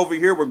that going over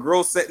here with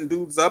girls setting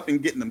dudes up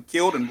and getting them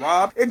killed and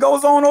robbed, it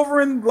goes on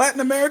over in Latin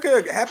America.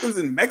 It happens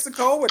in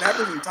Mexico. It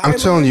happens in Thailand. I'm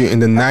telling you, in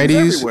the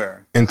 90s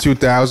and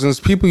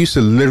 2000s, people used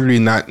to literally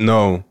not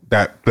know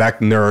that Black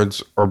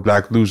nerds or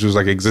Black losers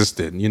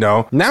existed,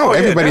 Now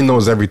everybody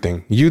knows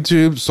everything.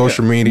 YouTube,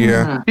 social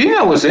media.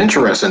 Yeah, it was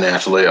interesting,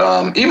 actually.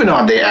 Even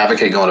though they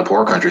advocate going to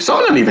poor countries, some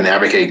of them even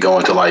advocate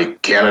going to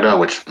Canada,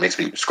 which makes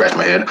me scratch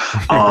my head.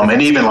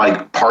 And even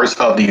parts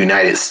of the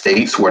United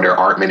States where there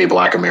aren't many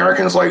Black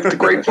Americans, like the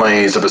Great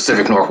Plains, the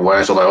Pacific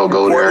Northwest, are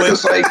go there.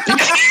 Because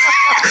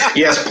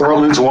yes,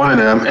 Portland's one of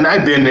them. And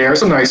I've been there.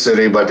 It's a nice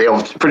city, but they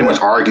all pretty much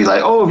argue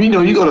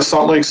you go to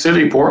Salt Lake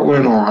City,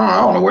 Portland, or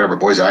I don't know, wherever,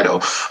 Boise, Idaho.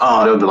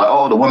 They'll be like,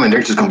 oh, the women,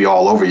 they're just going to be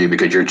all over you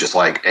because you're just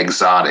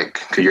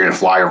exotic because you're in a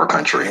flyover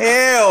country.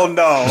 Hell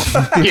no.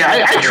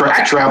 Yeah,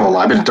 I travel a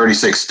lot. I've been in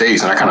 36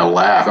 states and I kind of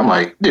laugh. I'm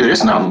like, dude,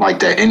 it's not like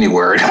that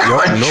anywhere.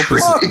 Nope,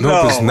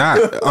 it's not.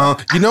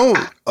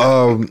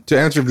 To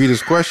answer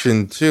Vita's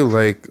question too,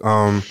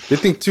 they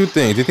think two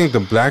things. They think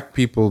the Black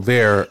people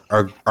there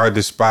are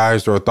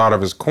despised or thought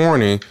of as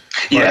corny.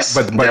 Yes,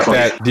 but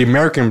that the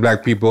American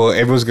Black people,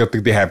 everyone's gonna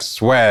think they have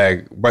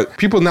swag. But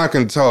people not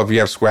gonna tell if you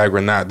have swag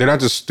or not. They're not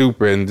just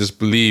stupid and just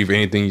believe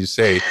anything you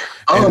say.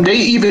 They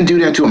even do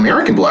that to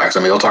American blacks. I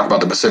mean, they'll talk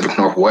about the Pacific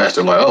Northwest.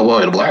 They're like, oh, well,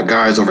 the black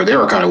guys over there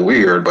are kind of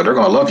weird, but they're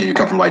going to love you. You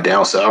come from like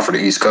down south or the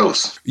East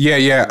Coast.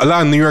 Yeah. A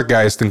lot of New York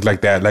guys think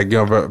like that. Like,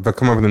 if they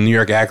come up with a New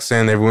York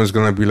accent, everyone's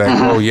going to be like,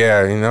 oh,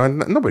 yeah,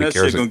 nobody That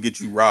cares. shit gonna get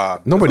you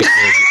robbed. Nobody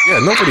cares. Yeah,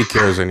 nobody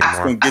cares It's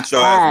anymore. gonna get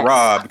your ass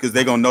robbed because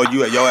they gonna know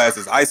your ass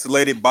is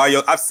isolated by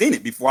your. I've seen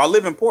it before. I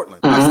live in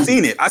Portland. I've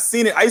seen it.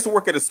 I used to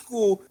work at a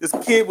school. This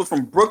kid was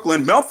from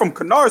Brooklyn. I'm from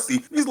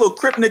Canarsie. These little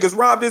Crip niggas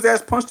robbed his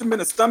ass, punched him in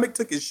the stomach,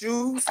 took his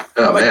shoes.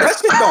 Oh, Like man.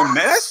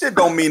 that shit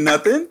don't mean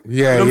nothing.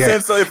 Yeah, you know what yeah. I'm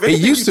saying? So if It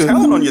anything, used you to-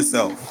 telling on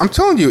yourself. I'm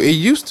telling you, it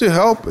used to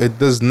help. It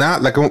does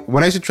not. Like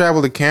when I used to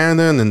travel to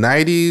Canada in the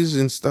 90s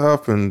and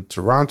stuff, and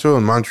Toronto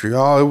and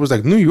Montreal, it was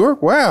like New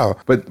York, wow.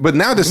 But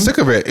now they're sick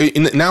of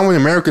it. Now when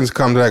Americans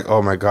come, they're like,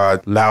 oh my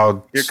God,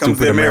 loud, Here comes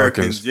stupid the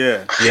Americans.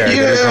 Yeah. Yeah,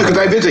 Yeah, because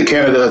I visited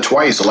Canada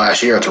twice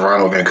last year,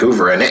 Toronto,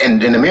 Vancouver, and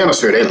in the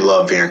manosphere they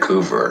love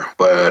Vancouver,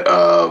 but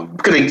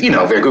because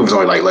Vancouver's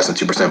only like less than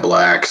 2%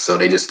 black, so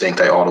they just think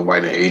that all the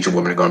white and Asian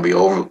women are going to be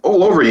all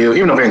over you.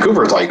 Even though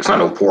Vancouver is like it's not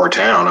no poor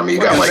town. I mean,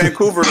 you got like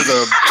Vancouver is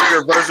a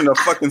bigger version of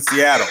fucking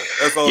Seattle.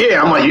 That's all.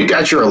 yeah, I'm like you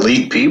got your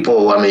elite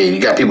people. I mean, you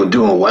got people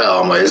doing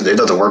well. I'm like it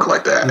doesn't work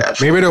like that.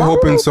 Actually. Maybe they're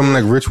hoping some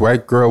like rich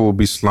white girl will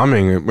be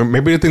slumming.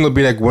 Maybe the thing will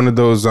be like one of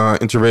those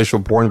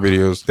interracial porn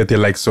videos that they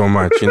like so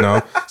much,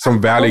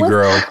 some valley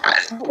girl.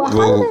 Well,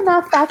 how do they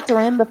not factor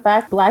in the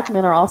fact black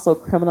men are also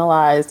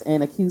criminalized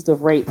and accused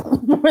of rape?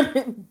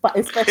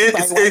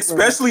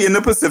 Especially in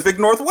the Pacific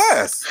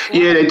Northwest.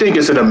 Yeah, they think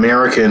it's an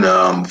American,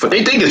 but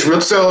they think it's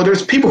real. So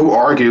there's people who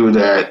argue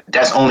that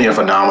that's only a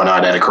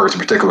phenomenon that occurs in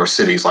particular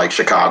cities like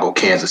Chicago,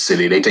 Kansas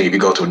City. They think if you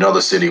go to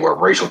another city where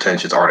racial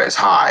tensions aren't as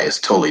high, it's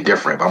totally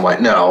different. But I'm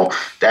like, no,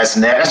 that's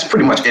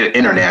pretty much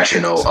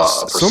international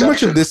perception. So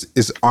much of this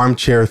is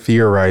armchair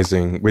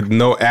theorizing with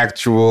no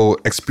actual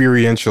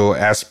experiential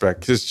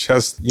aspect. It's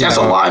just That's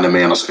a lot in the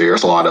manosphere.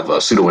 It's a lot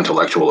of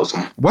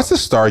pseudo-intellectualism. What's the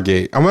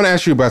Stargate? I want to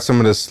ask you about some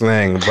of the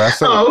slang.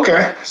 But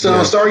Okay. So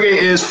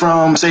Stargate is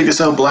from Save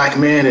Yourself Black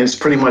Men. It's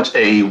pretty much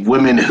a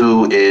woman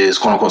who is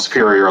quote unquote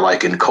superior,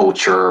 like in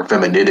culture,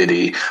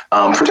 femininity,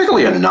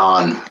 particularly a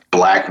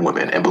non-black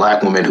woman. And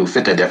black women who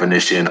fit that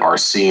definition are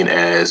seen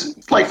as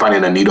like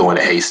finding a needle in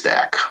a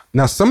haystack.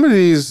 Now, some of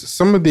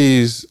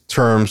these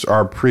terms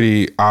are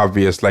pretty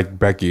obvious, like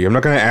Becky. I'm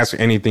not going to ask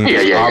anything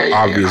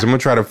obvious. I'm going to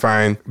try to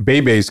find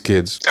Bebe's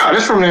kids.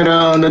 That's from that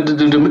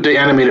the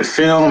animated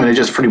film, and it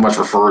just pretty much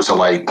refers to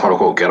like quote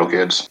unquote ghetto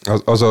kids.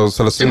 Also,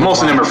 so And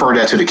most of them refer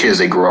that to the kids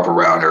they grew up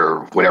around,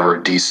 or whatever,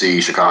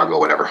 DC, Chicago,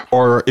 whatever.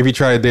 or if you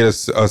try to date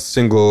a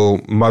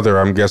single mother,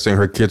 I'm guessing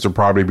her kids will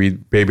probably be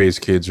Bebe's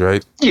kids,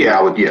 right? Yeah,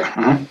 I would. Yeah.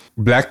 Mhm.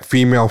 Black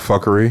female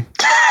fuckery.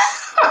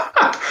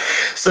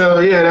 So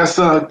yeah, that's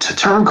a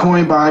term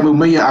coined by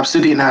Mumia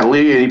Obsidian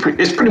Ali.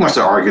 It's pretty much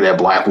to argue that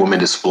black women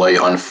display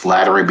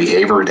unflattering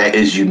behavior that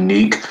is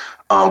unique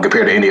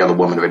compared to any other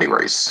woman of any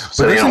race.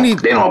 So they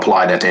don't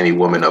apply that to any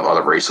woman of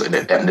other races and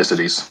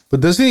ethnicities.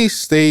 But doesn't he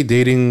stay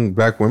dating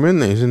black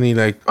women? Isn't he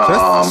like?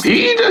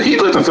 He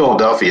lived in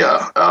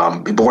Philadelphia,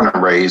 born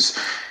and raised.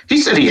 He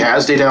said he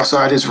has dated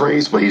outside his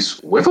race, but he's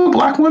with a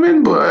black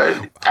woman. But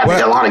I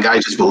think a lot of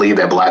guys just believe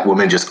that black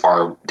women just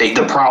are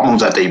the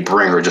problems that they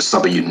bring are just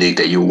something unique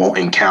that you won't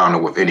encounter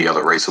with any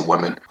other race of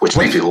women, which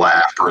makes me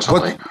laugh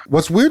personally.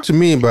 What's weird to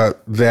me about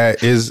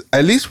that is,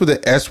 at least with the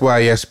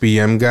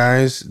SYSBM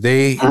guys,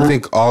 they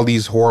think all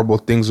these horrible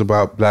things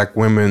about black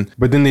women,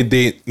 but then they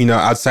date,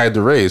 outside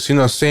the race.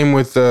 Same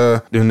with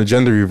in the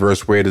gender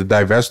reverse way, the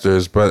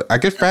divestors. But I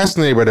get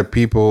fascinated by the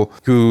people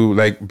who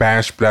like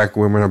bash black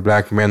women or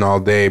black men all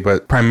day,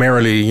 but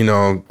primarily,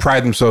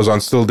 pride themselves on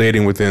still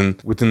dating within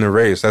the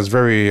race. That's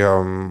very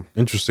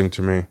interesting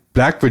to me.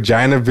 Black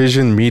Vagina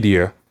Vision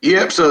Media.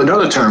 Yep. So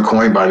another term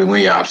coined by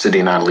Mumia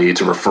Obsidian Ali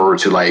to refer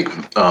to like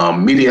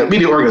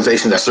media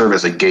organizations that serve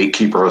as the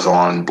gatekeepers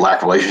on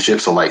black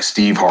relationships. So like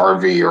Steve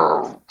Harvey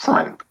or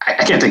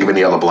I can't think of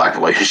any other black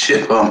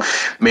relationship,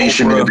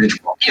 mainstream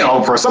individual,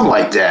 for something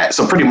like that.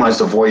 So pretty much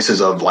the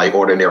voices of like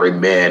ordinary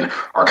men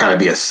are kind of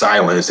being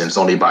silenced, and it's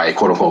only by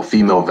quote unquote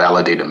female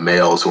validated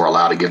males who are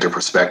allowed to give their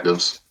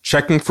perspectives.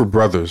 Checking for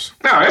brothers.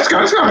 No, it's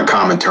kind of a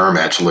common term,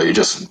 actually.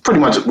 Just pretty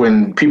much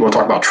when people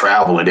talk about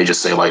travel and they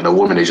just say, like, the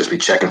women, they just be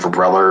checking for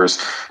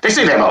brothers. They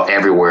say that about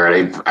everywhere.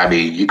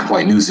 You can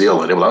play New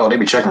Zealand. They're like, they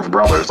be checking for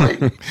brothers. Like,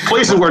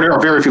 places where there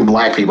are very few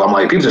black people, I'm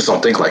like, people just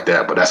don't think like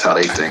that, but that's how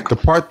they think. The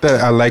part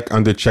that I like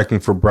under checking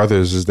for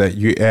brothers is that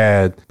you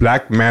add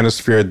black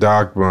manosphere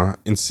dogma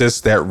insists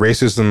that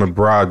racism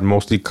abroad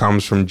mostly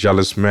comes from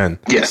jealous men.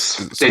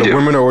 Yes, so the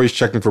women are always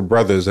checking for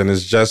brothers, and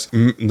it's just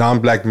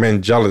non-black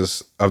men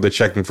jealous of the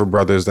checking for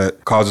brothers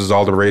that causes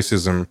all the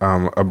racism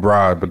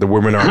abroad, but the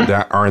women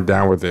aren't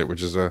down with it,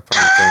 which is a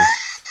funny thing.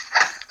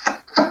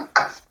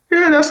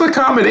 Yeah, that's a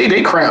common.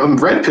 They crap.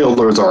 Red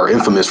pillers are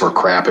infamous for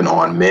crapping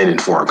on men in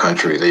foreign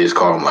countries. They just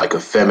call them like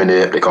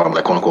effeminate. They call them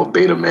like quote unquote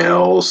beta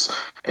males,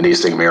 and they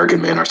just think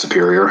American men are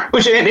superior.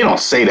 Which they don't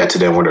say that to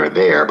them when they're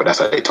there, but that's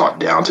how they talk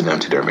down to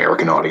them to their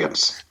American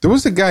audience. There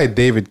was a guy,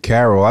 David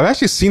Carroll. I've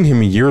actually seen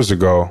him years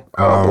ago.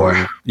 Oh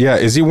boy. Yeah,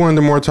 is he one of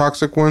the more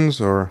toxic ones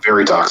or?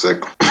 Very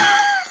toxic.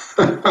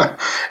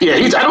 Yeah,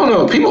 I don't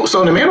know people.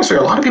 So in the manosphere,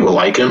 a lot of people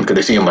like him because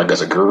they see him like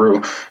as a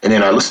guru. And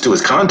then I listen to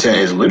his content.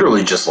 It's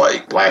literally just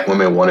like black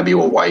women want to be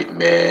with white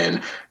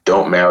men.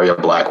 Don't marry a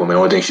black woman. The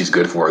only thing she's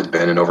good for is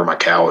bending over my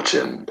couch,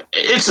 and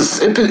it's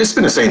been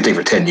the same thing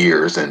for 10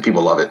 years, and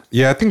people love it.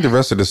 Yeah, I think the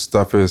rest of this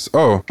stuff is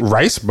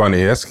Rice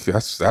Bunny.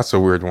 That's a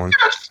weird one.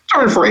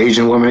 Starting for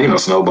Asian women,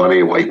 Snow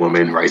Bunny, white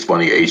women, Rice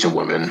Bunny, Asian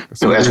women.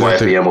 That's why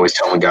FBM always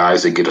telling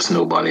guys to get a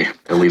Snow Bunny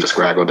and leave a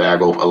Scraggle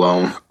Daggle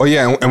alone. Oh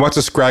yeah, and what's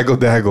a Scraggle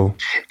Daggle?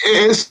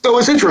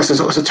 It's interesting.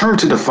 So it's a term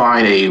to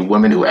define a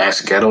woman who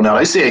acts ghetto. Now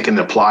they say it can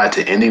apply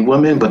to any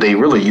women, but they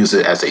really use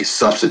it as a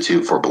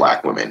substitute for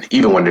black women,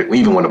 even when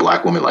the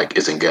black woman like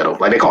isn't ghetto.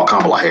 Like they call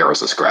Kamala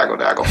Harris a Scraggle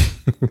Daggle.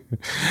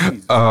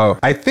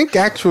 I think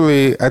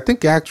actually,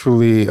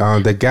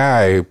 the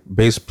guy,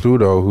 Base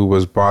Pluto, who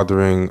was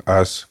bothering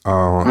us,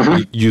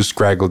 used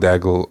Scraggle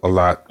Daggle a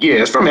lot. Yeah,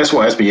 it's from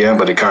SYSBM,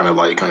 but it kind of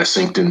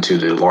synced into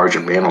the larger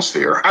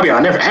manosphere. I mean,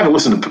 I haven't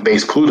listened to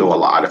Base Pluto a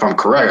lot. If I'm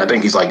correct, I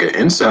think he's like an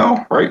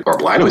incel, right? Or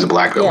black. I know he's a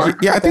black pill.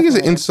 Yeah, I think he's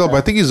an incel, but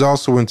I think he's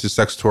also into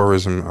sex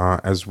tourism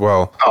as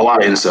well. A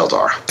lot of incels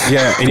are.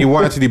 Yeah, and he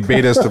wanted to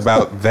debate us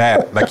about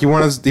that. Like he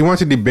wanted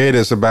to debate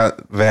us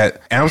about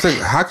that, and I was like,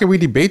 how can we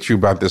debate you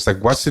about this?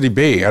 Like, what's the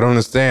debate? I don't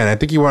understand. I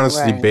think he wanted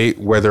us to debate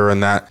whether or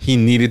not he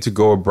needed to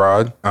go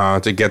abroad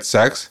to get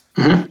sex.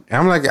 Mm-hmm. And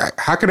I'm like,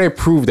 how can I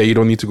prove that you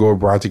don't need to go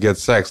abroad to get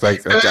sex?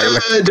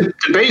 The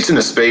debates in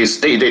the space,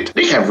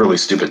 they have really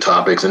stupid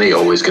topics, and they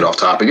always get off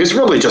topic. It's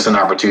really just an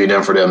opportunity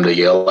for them to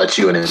yell at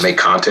you and then make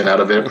content out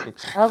of it.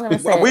 I was going to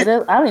say,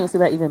 I don't even see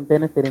that even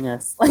benefiting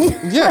us.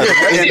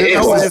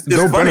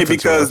 It's funny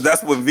because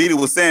that's what Vita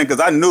was saying. Because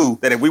I knew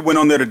that if we went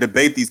on there to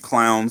debate these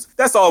clowns,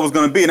 that's all it was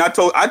going to be. And I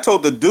told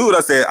the dude,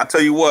 I said, I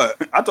tell you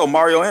what, I told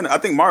Mario, and I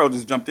think Mario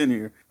just jumped in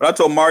here, but I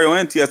told Mario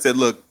and T, I said,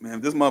 look, man,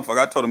 this motherfucker,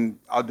 I told him,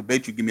 I'll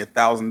debate you, give me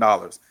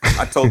 $1,000.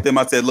 I told them,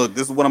 I said, look,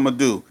 this is what I'm gonna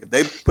do. If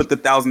they put the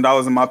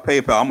 $1,000 in my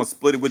PayPal, I'm gonna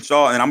split it with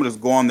y'all, and I'm gonna just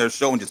go on their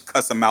show and just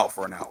cuss them out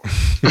for an hour.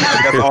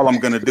 That's all I'm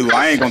gonna do.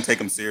 I ain't gonna take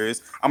them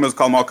serious. I'm just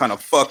call them all kind of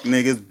fuck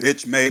niggas,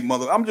 bitch made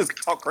mother. I'm just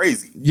talk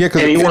crazy. Yeah,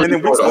 because he wanted to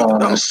go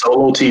on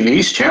Solo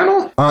TV's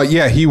channel.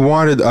 Yeah, he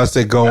wanted us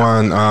to go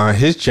on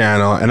his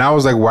channel, and I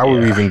was like, why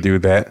would we even do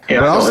that?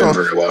 Yeah, but I know also, him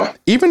very well.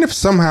 Even if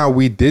somehow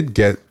we did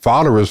get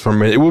followers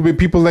from it, it would be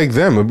people like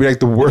them. It would be like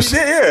the worst.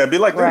 Yeah, it'd be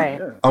like right.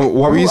 them. Yeah.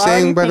 What were you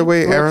saying, by the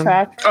way, Aaron?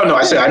 Oh no,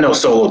 I said I know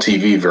Solo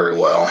TV very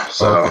well,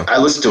 so I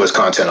listened to his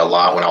content a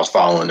lot when I was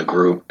following the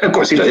group. And of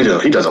course, he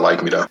doesn't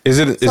like me though.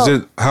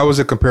 How is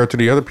it compared to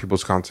the other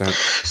people's content?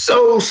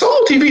 So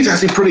Solo TV is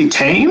actually pretty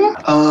tame.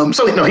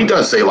 He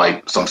does say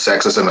like some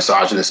sexist and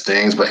misogynist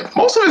things, but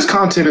most of his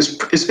content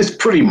is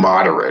pretty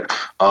moderate.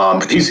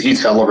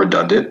 He's hella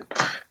redundant.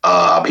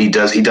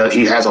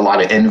 He has a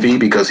lot of envy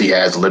because he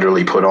has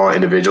literally put on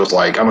individuals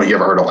like, I don't know if you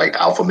ever heard of like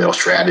Alpha Male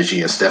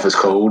Strategy and Steph's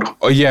Code.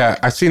 Oh yeah,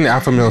 I've seen the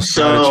Alpha Male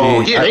Strategy.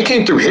 So yeah, they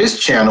came through his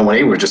channel when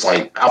they were just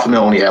like, Alpha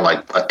Male only had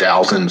like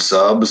 1,000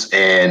 subs,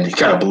 and he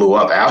kind of blew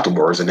up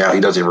afterwards, and now he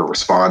doesn't even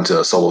respond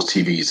to Solo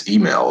TV's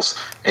emails,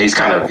 and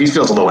he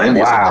feels a little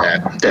envious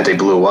of that they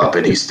blew up,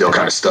 and he's still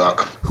kind of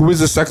stuck. Who is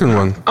the second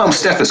one?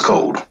 Steph's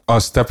Code.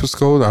 Steph's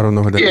Code? I don't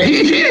know who that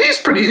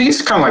is.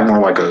 He's kind of like more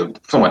like a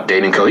somewhat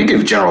dating code. He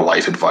gives general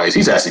life advice.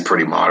 He's actually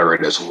pretty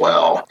moderate as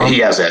well.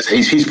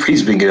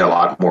 He's been getting a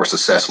lot more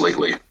success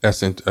lately.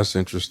 That's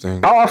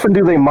interesting. How often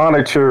do they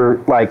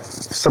monitor like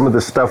some of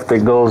the stuff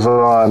that goes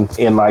on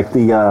in like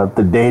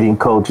the dating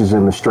coaches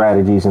and the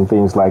strategies and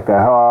things like that?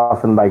 How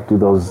often like do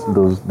the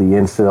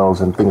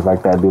incels and things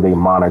like that, do they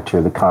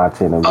monitor the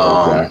content of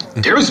that?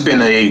 There's been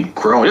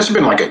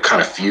like a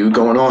kind of feud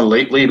going on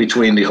lately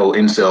between the whole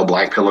incel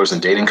black pillars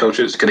and dating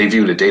coaches, because they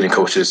view the dating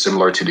coaches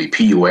similar to the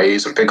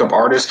PUAs or pickup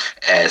artists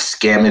as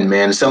scamming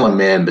men, selling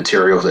men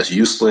materials that's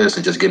useless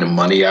and just getting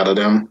money out of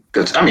them.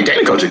 Because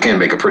dating coaches can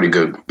make a pretty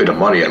good bit of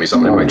money.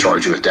 Somebody might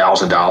charge you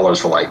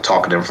 $1,000 for like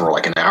talking to them for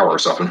like an hour or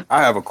something.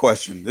 I have a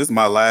question. This is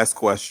my last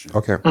question.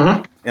 Okay.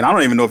 Mm-hmm. And I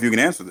don't even know if you can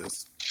answer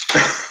this.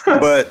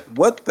 But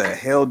what the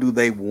hell do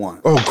they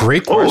want? Oh,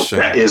 great question.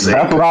 That's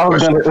what I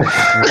was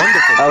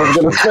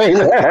going to say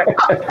that.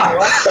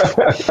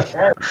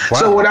 Wow.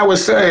 So what I would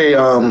say,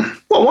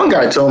 one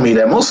guy told me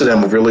that most of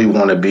them really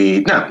want to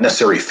be not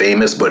necessarily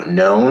famous, but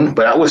known.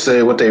 But I would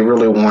say what they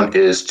really want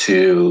is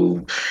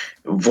to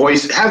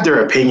have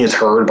their opinions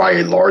heard by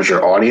a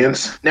larger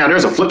audience. Now,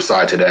 there's a flip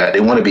side to that. They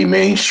want to be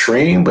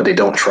mainstream, but they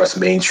don't trust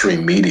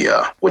mainstream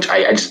media, which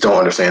I just don't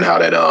understand how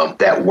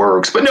that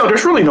works. But no,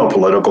 there's really no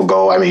political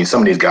goal.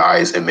 Some of these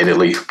guys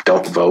admittedly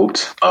don't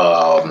vote,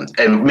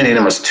 and many of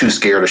them are too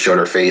scared to show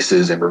their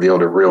faces and reveal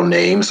their real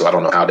names. So I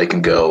don't know how they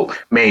can go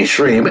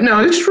mainstream. But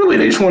no, they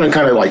just want to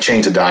kind of like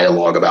change the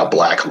dialogue about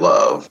black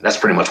love. That's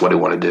pretty much what they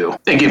want to do.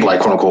 They give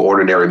like quote unquote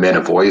ordinary men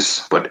a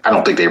voice, but I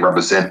don't think they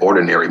represent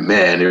ordinary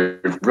men.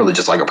 They're really really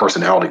just like a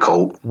personality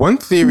cult. One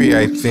theory,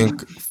 I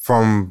think,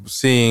 from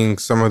seeing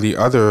some of the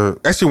other,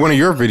 actually one of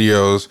your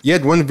videos, you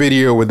had one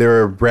video where they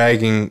were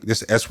bragging,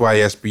 this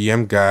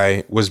SYSBM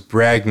guy was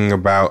bragging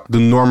about the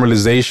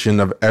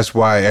normalization of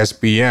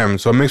SYSBM.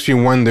 So it makes me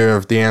wonder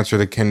if the answer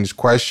to Kenny's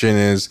question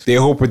is they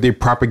hope if they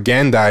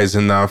propagandize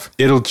enough,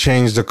 it'll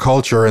change the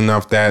culture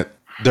enough that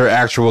their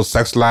actual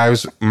sex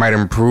lives might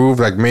improve.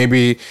 Like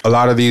maybe a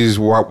lot of these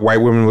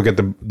white women will get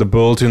the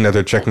bulletin that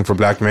they're checking for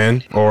black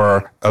men,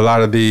 or a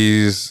lot of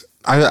these,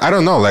 I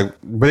don't know, like,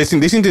 but they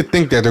seem to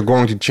think that they're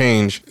going to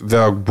change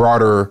the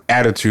broader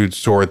attitudes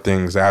toward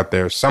things out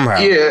there somehow.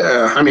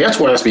 Yeah, I mean,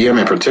 that's what SBM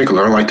in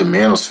particular, unlike the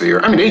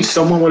manosphere. I mean, they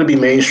someone want to be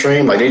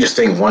mainstream. Like, they just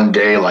think one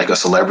day, like, a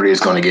celebrity is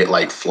going to get,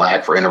 like,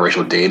 flack for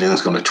interracial dating.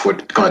 Is going to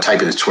type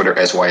in his Twitter,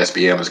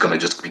 SYSBM, is going to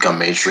just become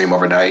mainstream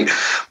overnight.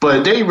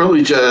 But they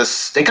really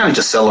they kind of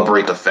just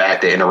celebrate the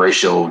fact that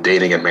interracial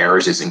dating and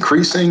marriage is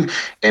increasing.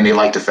 And they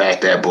like the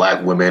fact that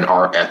black women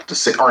aren't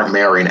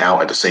marrying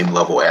out at the same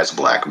level as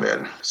black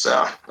men. So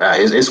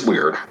it's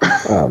weird.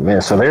 Oh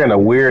man, so they're in a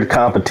weird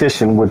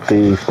competition with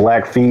the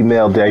black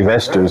female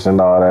divestors and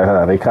all that,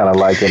 huh? They kind of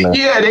like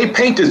they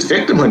paint this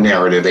victimhood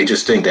narrative. They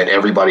just think that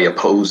everybody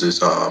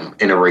opposes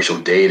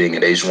interracial dating,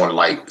 and they just want to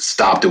like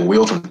stop the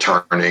wheels from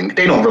turning.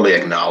 They don't really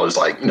acknowledge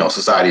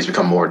society's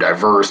become more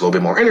diverse, a little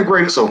bit more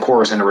integrated. So of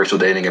course, interracial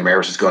dating and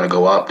marriage is going to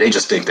go up. They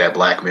just think that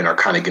black men are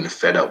kind of getting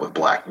fed up with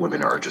black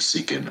women or just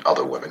seeking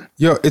other women.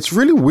 Yo, it's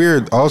really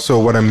weird also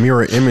what a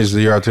mirror image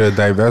they are to the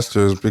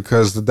divestors,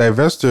 because the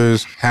divestors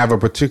have a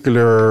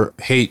particular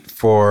hate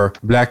for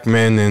black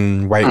men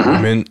and white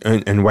women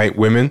and white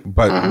women,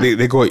 but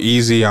they go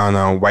easy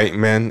on white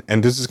men.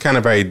 And this is kind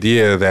of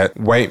idea that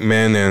white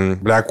men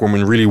and black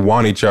women really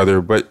want each other,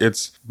 but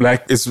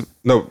black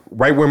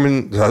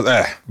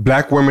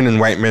women and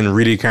white men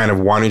really kind of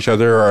want each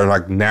other, or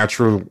like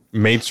natural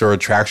mates or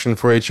attraction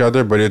for each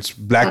other, but it's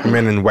black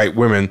men and white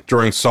women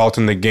throwing salt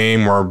in the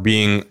game or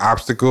being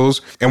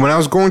obstacles. And when I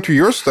was going through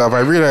your stuff, I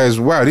realized,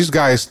 wow, these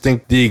guys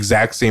think the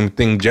exact same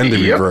thing, gender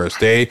reverse.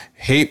 They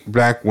hate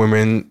black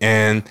women,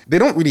 and they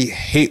don't really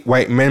hate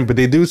white men, but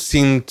they do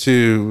seem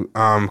to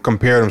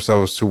compare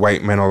themselves to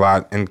white men a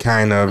lot, and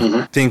kind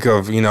of think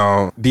of,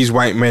 these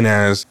white men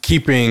as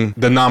keeping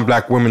the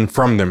non-black women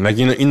from them. Like,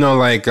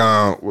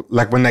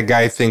 like when that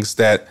guy thinks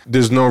that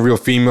there's no real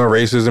female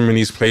racism in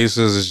these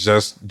places, it's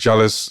just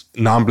jealous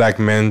non-black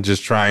men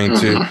just trying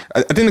to,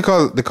 I think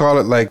they call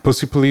it like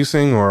pussy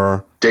policing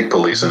or dick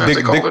policing, as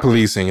they call it. Dick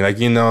policing,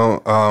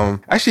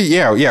 actually,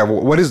 yeah.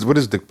 What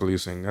is dick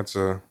policing?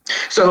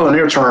 So in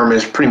their term,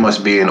 it's pretty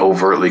much being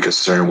overtly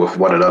concerned with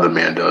what another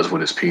man does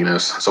with his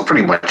penis. So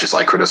pretty much just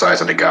like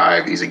criticizing the guy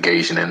if he's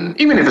engaging in,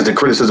 even if the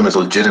criticism is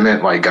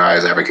legitimate, like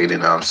guys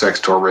advocating sex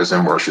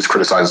tourism or just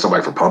criticizing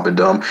somebody for pumping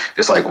them.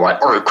 It's like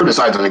or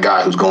criticizing the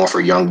guy who's going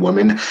for young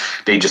women.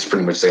 They just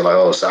pretty much say like,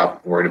 oh,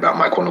 stop worried about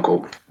my quote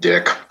unquote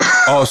dick.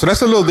 Oh, so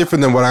that's a little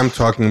different than what I'm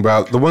talking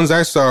about. The ones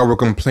I saw were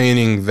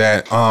complaining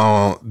that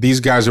these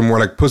guys are more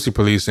like pussy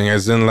policing,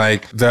 as in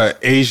like the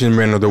Asian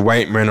men or the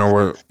white men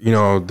or,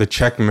 the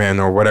Czech men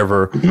or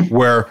whatever,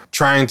 were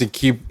trying to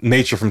keep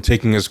nature from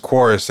taking its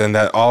course, and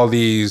that all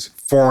these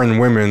foreign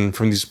women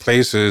from these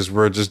places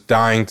were just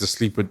dying to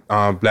sleep with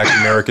black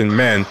American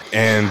men,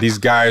 and these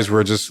guys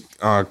were just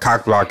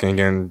cock blocking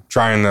and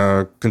trying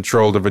to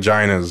control the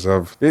vaginas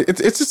of.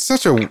 It's just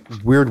such a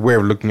weird way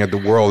of looking at the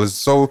world. It's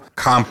so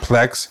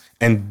complex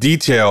and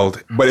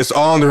detailed, but it's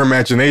all in their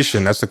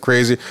imagination. That's the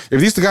crazy.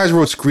 If these guys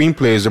wrote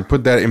screenplays or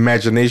put that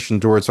imagination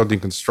towards something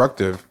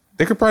constructive,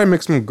 they could probably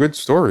make some good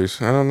stories.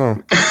 I don't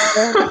know.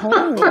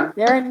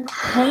 They're in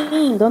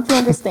pain. Don't you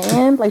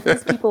understand? Like,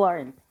 these people are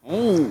in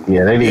pain.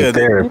 Yeah, they need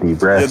therapy,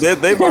 bro. Yeah,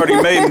 they've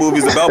already made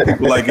movies about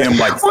people like him,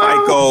 like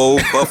Psycho,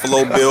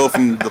 Buffalo Bill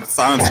from The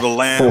Silence of the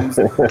Lambs.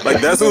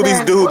 Like, that's who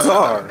these dudes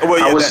are.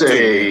 Well, I would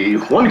say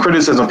one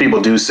criticism people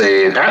do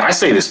say, and I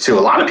say this too,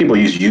 a lot of people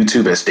use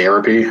YouTube as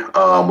therapy.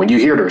 When you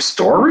hear their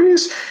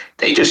stories,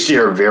 they just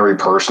share very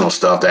personal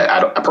stuff that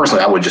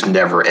I would just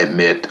never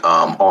admit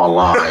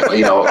online.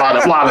 A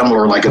lot of them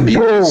are like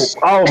abuse.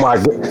 Oh my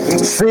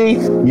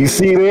God! You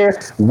see there?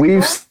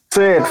 We've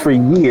said for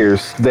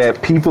years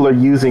that people are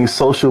using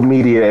social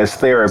media as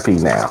therapy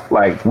now.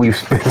 Like, we've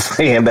been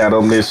saying that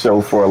on this show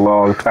for a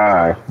long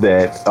time,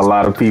 that a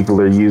lot of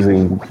people are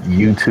using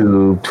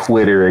YouTube,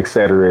 Twitter,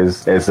 etc.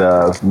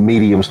 as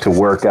mediums to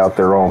work out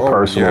their own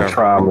personal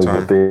traumas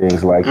and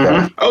things like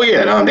that. Oh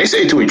yeah, they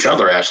say it to each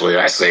other. Actually,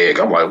 I say it.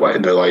 I'm like,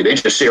 what? They're like, they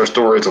just share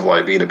stories of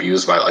like being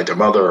abused by like their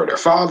mother or their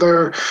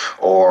father,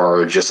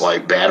 or just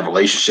like bad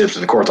relationships.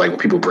 And of course, like when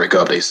people break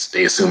up, they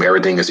assume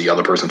everything is the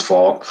other person's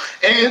fault.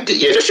 And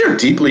just share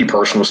deeply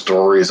personal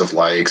stories of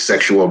like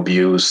sexual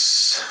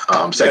abuse,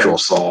 sexual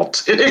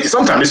assault.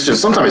 Sometimes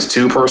it's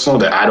too personal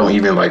that I don't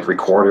even like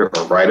record it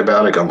or write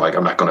about it. I'm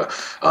not gonna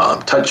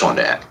touch on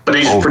that. But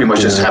they just pretty much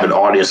just have an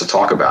audience to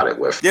talk about it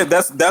with. Yeah,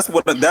 that's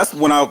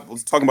when I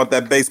was talking about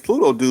that base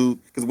Pluto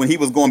dude, because when he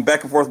was going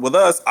back and forth with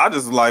us, I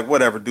just like,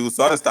 whatever, dude.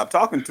 So I just stopped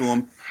talking to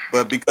him.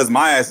 But because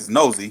my ass is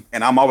nosy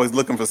and I'm always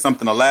looking for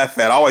something to laugh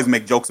at, I always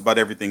make jokes about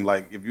everything.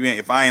 Like,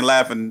 if I ain't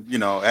laughing,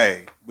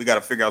 hey, We got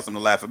to figure out something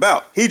to laugh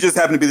about. He just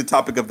happened to be the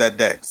topic of that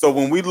day. So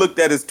when we looked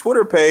at his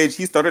Twitter page,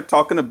 he started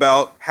talking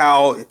about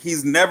how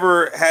he's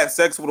never had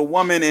sex with a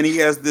woman, and he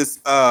has this,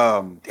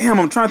 I'm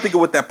trying to think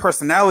of what that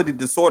personality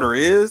disorder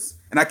is.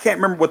 And I can't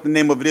remember what the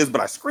name of it is,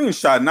 but I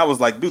screenshot and I was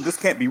like, dude, this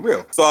can't be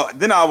real. So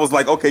then I was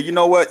like, okay, you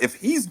know what? If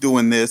he's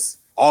doing this,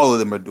 all of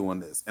them are doing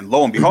this. And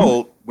lo and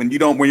behold, when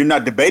you're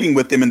not debating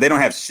with them and they don't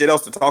have shit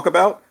else to talk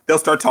about, they'll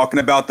start talking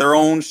about their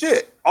own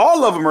shit.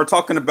 All of them are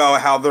talking about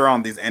how they're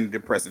on these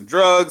antidepressant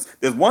drugs.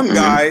 There's one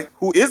guy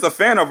who is a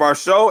fan of our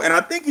show, and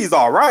I think he's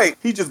all right.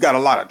 He just got a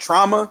lot of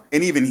trauma.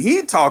 And even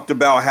he talked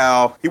about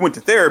how he went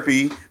to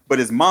therapy, but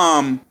his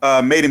mom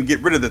made him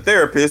get rid of the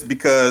therapist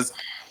because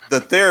the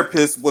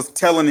therapist was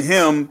telling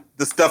him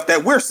the stuff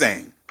that we're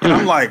saying. And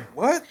I'm like,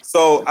 what?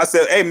 So I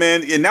said, hey,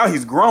 man, and now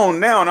he's grown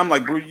now. And I'm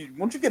like, bro,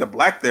 won't you get a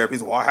black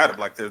therapist? Well, I had a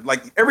black therapist.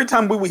 Like, every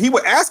time he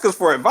would ask us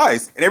for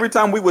advice. And every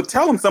time we would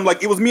tell him something,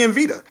 like, it was me and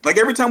Vita. Like,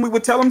 every time we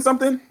would tell him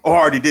something, I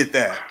already did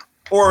that.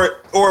 Or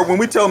when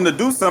we tell him to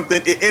do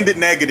something, it ended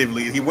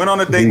negatively. He went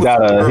on a date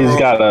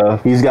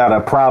he's got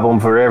a problem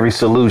for every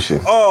solution.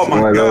 Oh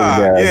my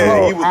God.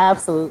 Yeah,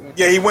 absolutely.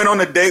 Yeah, he went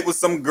on a date with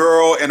some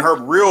girl and her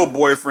real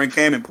boyfriend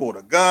came and pulled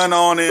a gun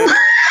on him.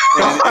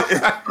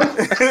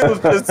 It was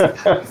just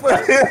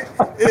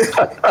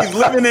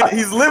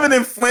he's living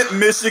in Flint,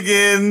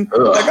 Michigan.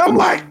 Like, I'm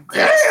like,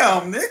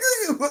 damn,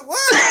 nigga,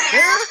 what?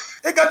 Man?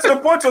 It got to the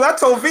point where I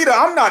told Vita,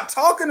 I'm not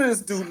talking to this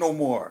dude no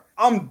more.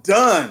 I'm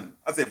done.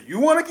 I said, you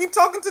want to keep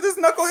talking to this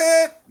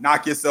knucklehead?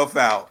 Knock yourself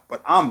out.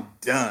 But I'm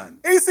done.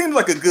 And he seems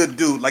like a good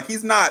dude. Like,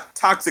 he's not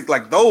toxic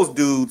like those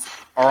dudes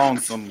are on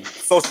some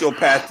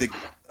sociopathic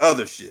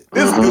other shit.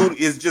 This dude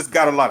is just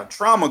got a lot of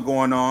trauma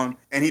going on,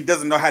 and he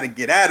doesn't know how to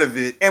get out of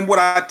it. And what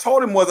I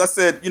told him was, I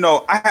said,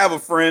 I have a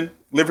friend,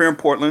 live here in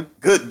Portland,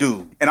 good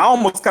dude. And I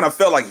almost kind of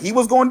felt like he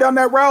was going down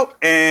that route.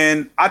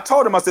 And I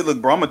told him, I said,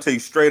 look, bro, I'm going to tell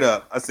you straight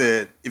up. I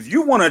said, if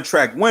you want to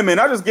attract women,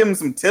 I just give him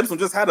some tips on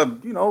just how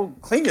to,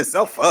 clean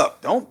yourself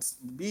up. Don't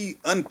be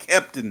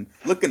unkept and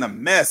looking a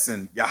mess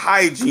and your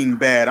hygiene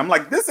bad. I'm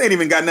like, this ain't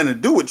even got nothing to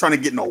do with trying to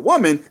get no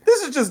woman.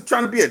 This is just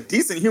trying to be a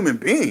decent human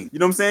being. You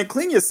know what I'm saying?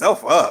 Clean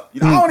yourself up. I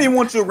don't even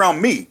want you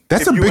around me.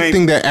 That's a big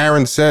thing that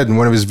Aaron said in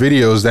one of his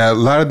videos, that a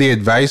lot of the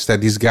advice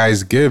that these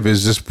guys give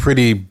is just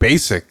pretty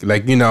basic.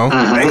 Like,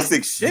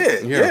 basic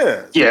shit.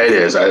 Yeah, it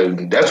is.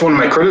 That's one of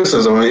my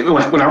criticisms.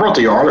 When I wrote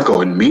the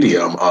article in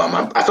Medium,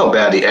 I felt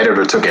bad the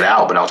editor took it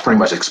out, but I was pretty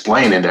much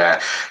explaining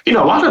that, a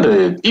lot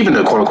of even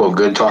the quote unquote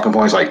good talking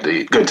points, like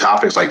the good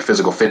topics like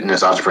physical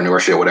fitness,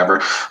 entrepreneurship, whatever,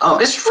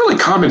 it's really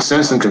common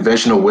sense and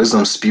conventional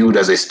wisdom spewed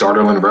as a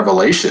startling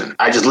revelation.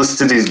 I just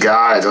listen to these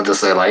guys. I'll just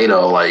say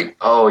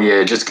oh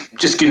yeah, just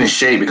get in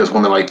shape, because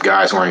when they're like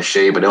guys who are in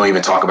shape, but they don't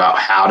even talk about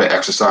how to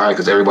exercise,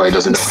 because everybody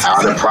doesn't know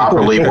how to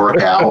properly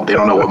work out. They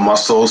don't know what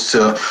muscles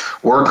to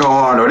work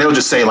on, or they'll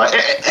just say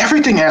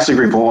everything actually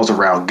revolves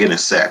around getting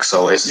sex.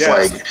 So it's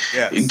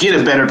get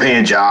a better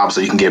paying job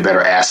so you can get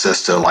better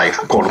access to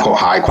quote unquote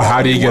high quality. But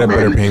how do you get a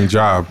better paying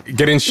job?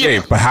 Get in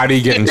shape, but how do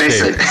you get in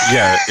shape?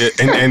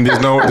 And there's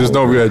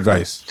no real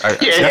advice.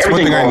 That's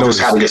one thing I know.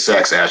 How to get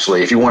sex,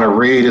 actually. If you want to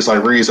read, it's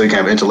read so you can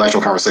have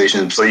intellectual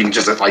conversations, so you can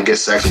just get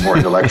sex with more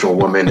intellectual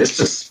women. It's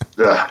just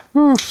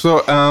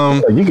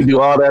So you can do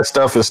all that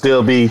stuff and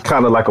still be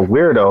kind of like a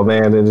weirdo,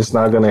 man, and it's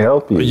not going to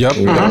help you. Yep.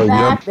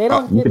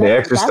 You can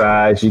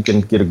exercise, you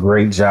can get a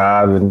great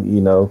job, and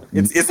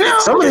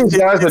some of these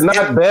guys are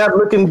not bad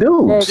looking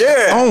dudes.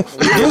 Yeah. Oh,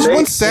 there's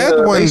one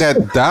sad one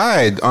that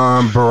died.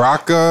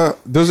 Baraka.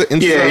 There's an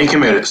incident. He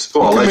committed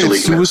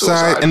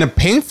suicide in a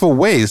painful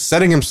way,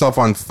 setting himself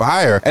on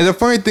fire. And the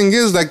funny thing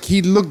is,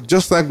 he looked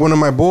just like one of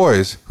my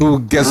boys who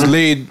gets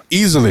laid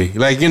easily.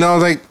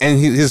 And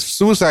his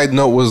suicide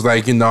note was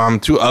I'm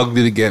too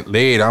ugly to get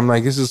laid. I'm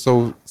like, this is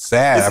so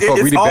sad. I felt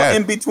really bad. It's all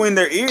in between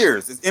their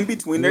ears. It's in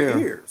between their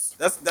ears.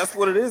 That's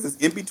what it is. It's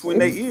in between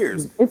their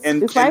ears.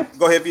 It's right.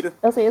 Go ahead, Vita.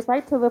 I'll say it's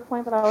right to the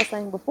point that I was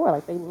saying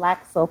before. They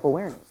lack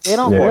self-awareness. They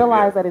don't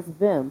realize that it's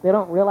them. They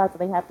don't realize that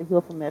they have to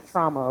heal from their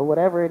trauma or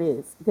whatever it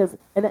is.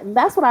 And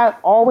that's what I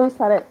always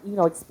try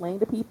to explain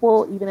to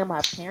people, even in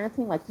my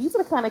parenting. These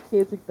are the kind of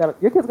kids that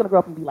your kid's gonna grow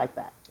up and be like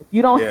that. If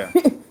you don't,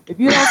 if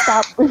you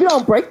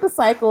don't break the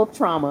cycle of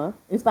trauma,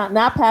 it's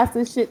not pass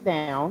this shit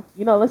down.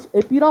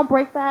 If you don't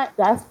break that,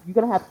 you're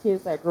gonna have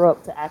kids that grow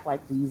up to act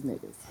like these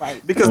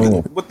niggas. Because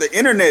what the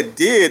internet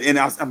did, and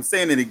I'm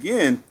saying it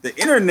again, the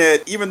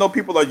internet, even though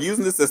people are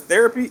using this as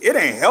therapy, it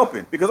ain't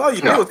helping, because all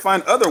you do is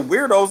find other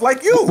weirdos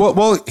like you.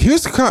 Well,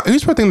 here's what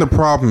I think the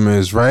problem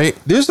is, right?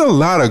 There's a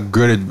lot of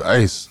good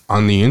advice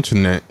on the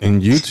internet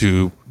and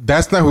YouTube.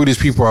 That's not who these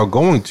people are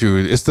going to.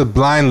 It's the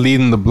blind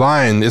leading the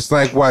blind. It's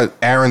like what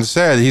Aaron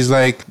said. He's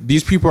like,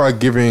 these people are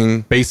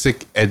giving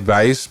basic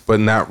advice, but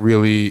not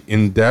really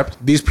in depth.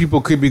 These people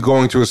could be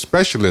going to a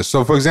specialist.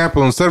 So, for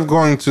example, instead of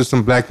going to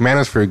some Black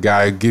Manosphere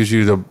guy who gives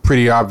you the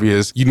pretty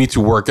obvious, you need to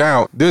work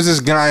out. There's this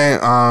guy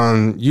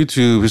on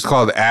YouTube. He's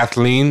called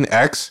Athlean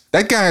X.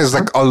 That guy is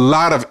a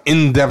lot of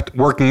in-depth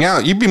working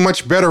out. You'd be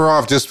much better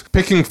off just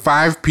picking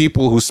 5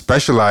 people who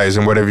specialize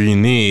in whatever you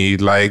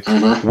need.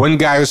 One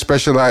guy who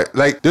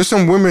specializes, there's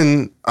some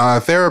women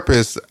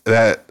therapists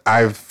that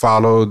I've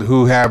followed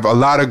who have a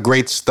lot of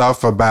great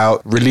stuff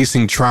about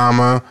releasing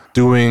trauma,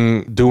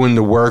 doing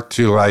the work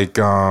to like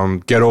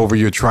get over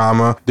your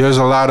trauma. There's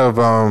a lot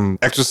of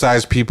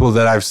exercise people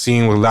that I've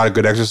seen with a lot of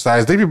good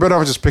exercise. They'd be better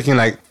off just picking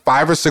like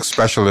 5 or 6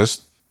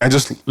 specialists and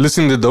just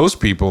listening to those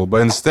people.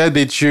 But instead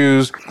they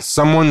choose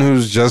someone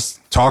who's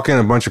just talking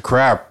a bunch of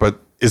crap, but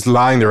is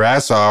lying their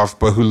ass off,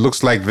 but who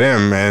looks like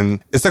them.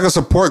 And it's like a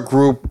support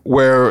group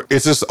where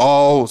it's just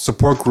all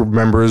support group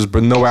members,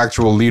 but no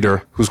actual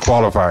leader who's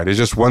qualified. It's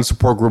just one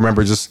support group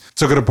member just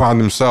took it upon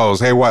themselves.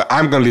 Hey,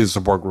 I'm going to lead the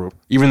support group,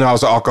 even though I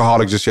was an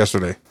alcoholic just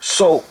yesterday.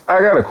 So I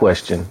got a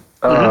question.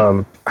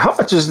 How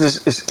much is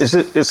this? Is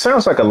it? It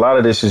sounds like a lot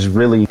of this is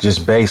really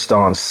just based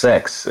on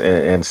sex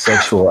and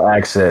sexual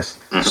access.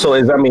 So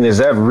is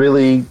that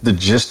really the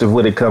gist of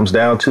what it comes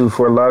down to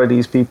for a lot of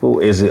these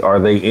people? Are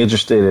they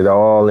interested at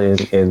all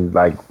in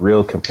like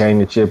real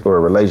companionship or a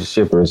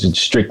relationship, or is it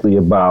strictly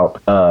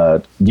about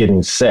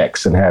getting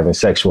sex and having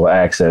sexual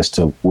access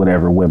to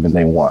whatever women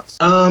they want?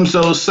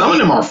 So some of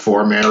them are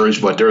for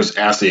marriage, but there's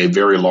actually a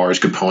very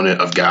large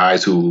component of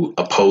guys who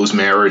oppose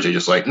marriage. They're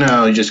just like,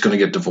 no, you're just going to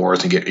get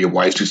divorced and get your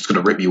wife's just going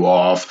to rip you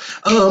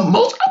off. I'm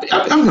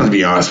going to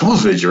be honest.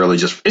 Most of it's really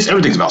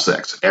everything's about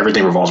sex.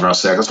 Everything revolves around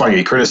sex. That's why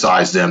you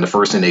criticize them. The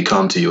first thing they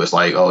come to you is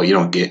like, oh, you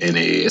don't get any.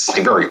 It's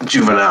like very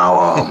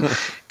juvenile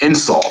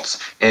insults,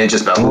 and it's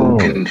just about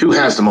who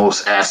has the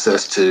most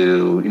access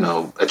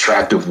to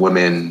attractive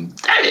women.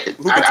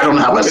 I don't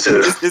know how much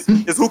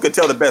it's who could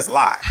tell the best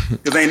lie,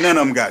 because ain't none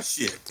of them got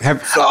shit.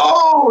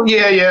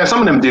 Yeah. Some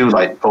of them do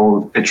like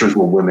post pictures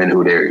with women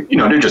who they're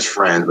just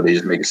friends, but they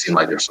just make it seem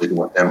like they're sleeping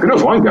with them. Because there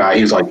was one guy,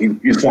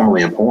 he's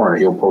formerly in porn.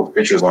 He'll post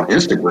pictures on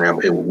Instagram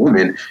with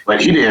women, but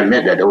he didn't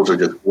admit that those are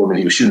just women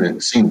he was shooting in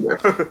the scene with.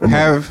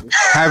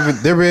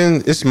 Have there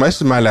been? This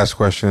is my last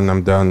question.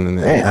 I'm done,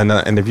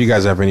 and if you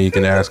guys have any, you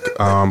can ask.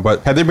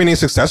 But have there been any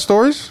success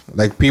stories?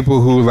 Like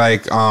people who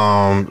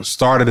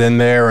started in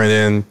there and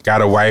then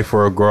got a wife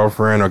or a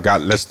girlfriend or got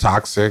less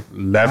toxic,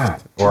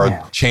 left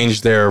or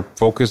changed their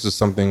focus to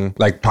something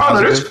like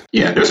positive?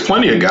 There's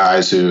plenty of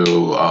guys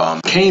who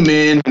came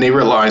in and they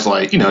realized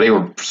they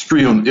were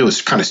spewing. It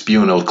was kind of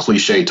spewing those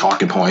cliche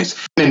talking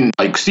points. And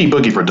like C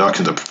Boogie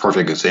Productions is a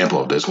perfect example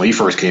of this. When he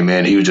first came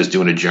in, he was just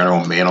doing the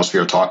general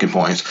manosphere talking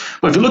points.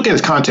 But if you look at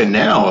his content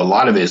now, a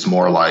lot of it's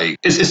more like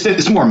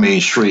it's more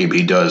mainstream.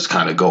 He does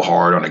kind of go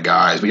hard on the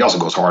guys, but he also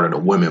goes hard on the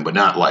women, but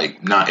not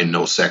in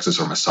no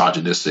sexist or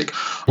misogynistic.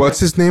 What's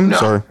his name? No.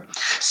 Sorry.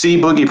 C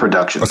Boogie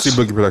Productions. C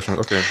Boogie Productions.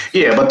 Okay.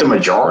 Yeah, but the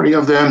majority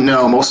of them,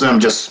 no, most of them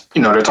just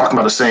they're talking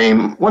about the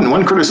same.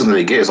 One criticism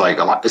they get is like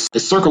a lot. It's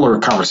circular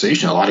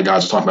conversation. A lot of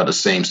guys are talking about the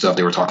same stuff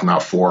they were talking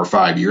about 4 or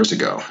 5 years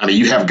ago. I mean,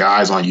 you have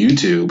guys on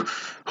YouTube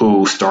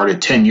who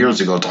started 10 years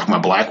ago talking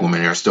about black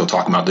women and are still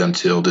talking about them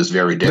till this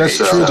very day. That's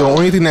true. The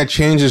only thing that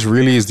changes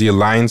really is the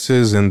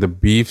alliances and the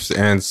beefs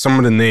and some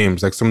of the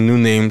names. Like some new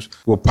names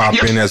will pop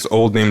in as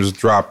old names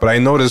drop. But I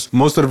noticed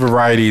most of the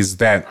variety is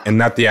that and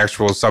not the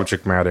actual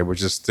subject matter,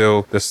 which is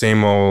still the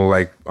same old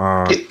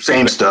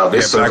same stuff.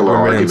 It's black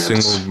circular women and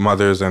arguments. single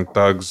mothers and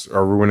thugs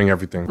are ruining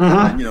everything.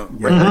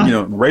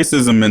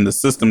 Racism in the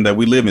system that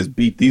we live in has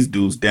beat these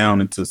dudes down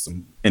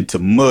into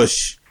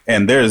mush.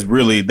 And they're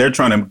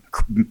trying to,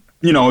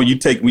 you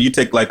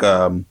take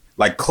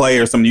like clay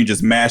or something, you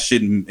just mash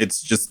it and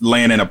it's just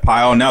laying in a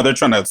pile. Now they're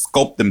trying to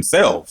sculpt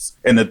themselves.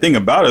 And the thing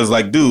about it is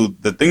like,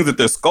 dude, the things that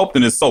they're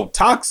sculpting is so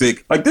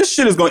toxic. Like this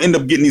shit is going to end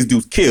up getting these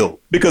dudes killed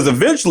because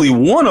eventually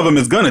one of them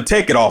is going to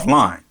take it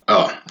offline.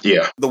 Oh,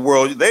 yeah. The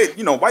world,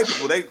 white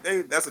people, they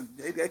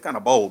kind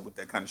of bold with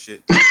that kind of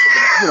shit.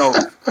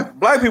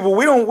 Black people,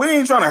 we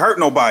ain't trying to hurt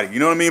nobody, you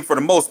know what I mean, for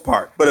the most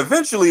part. But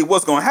eventually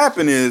what's going to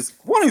happen is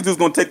one of these dudes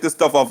going to take this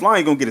stuff offline,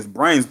 he's going to get his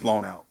brains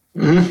blown out.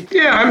 Mm-hmm.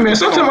 Yeah, I mean,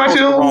 sometimes I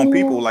feel wrong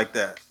people like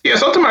that. Yeah,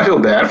 sometimes I feel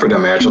bad for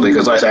them actually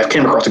because I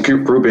came across a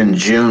group in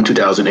June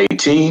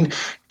 2018,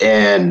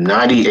 and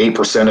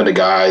 98% of the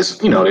guys,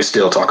 they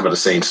still talk about the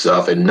same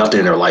stuff, and nothing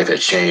in their life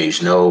has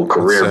changed. No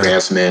career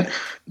advancement,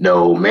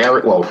 no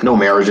marriage. Well, no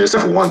marriages,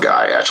 except for one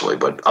guy actually.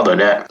 But other than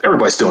that,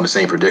 everybody's still in the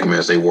same predicament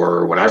as they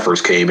were when I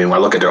first came in. When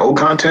I look at their old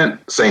content,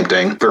 same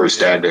thing. Very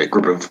stagnant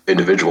group of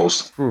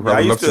individuals. I'm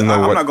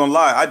not gonna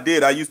lie.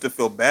 I used to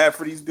feel bad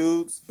for these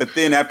dudes, but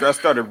then after I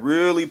started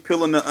really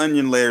peeling the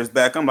onion layers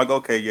back, I'm like,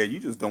 okay, yeah, you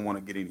just don't want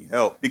to get any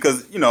help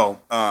because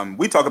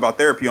we talk about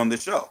therapy on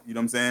this show. You know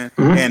what I'm saying?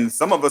 Mm-hmm. And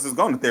some of us has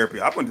gone to therapy.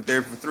 I went to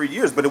therapy for 3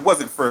 years, but it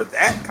wasn't for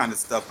that kind of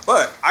stuff.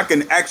 But I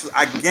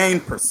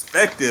gained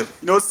perspective.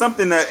 It's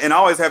something that, and I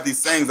always have these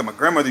sayings that my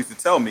grandmother used to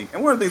tell me.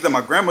 And one of the things that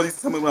my grandmother used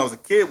to tell me when I was a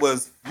kid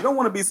was, you don't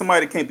want to be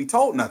somebody that can't be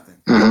told nothing.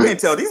 You can't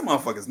tell these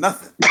motherfuckers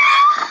nothing.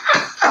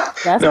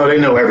 No, they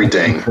know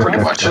everything pretty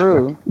much.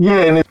 True.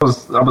 Yeah, and I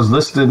was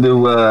listening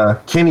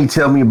to Kenny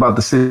tell me about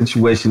the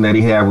situation that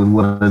he had with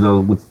one of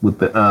those with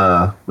the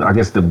I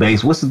guess the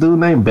base. What's the dude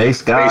name?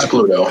 Base guy. Base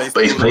Pluto.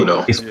 Base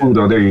Pluto. Base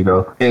Pluto. There you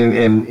go.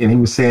 And he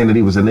was saying that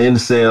he was an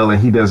incel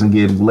and he doesn't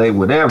get laid,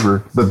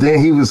 whatever. But then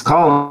he was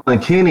calling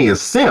Kenny a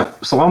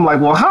simp. So I'm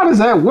like, well, how does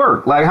that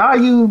work? Like, how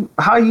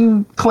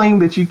you claim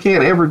that you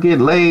can't ever get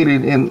laid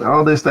and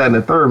all this, that, and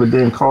the third, but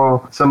then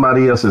call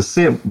somebody else a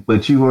simp,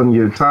 but you on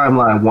your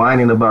timeline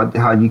whining about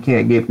how you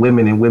can't get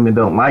women and women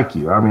don't like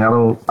you. I mean,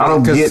 I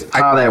don't get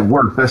how that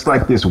works. That's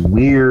like this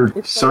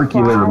weird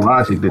circular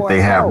logic that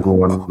they have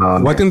going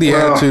on. One thing the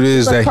attitude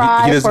is that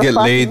he doesn't get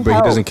laid, but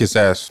he doesn't kiss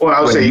ass. Well,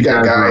 I would say you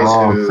got guys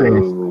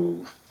who...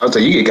 I would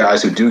say you get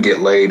guys who do get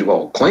laid,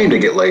 well, claim to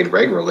get laid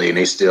regularly, and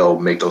they still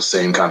make those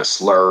same kind of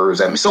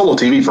slurs. I mean, Solo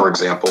TV, for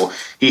example,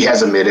 he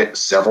has admitted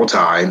several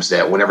times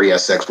that whenever he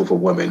has sex with a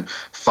woman,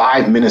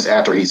 5 minutes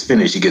after he's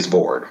finished, he gets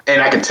bored.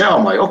 And I can tell,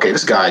 I'm like, okay,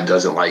 this guy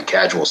doesn't like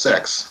casual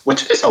sex,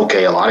 which is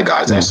okay. A lot of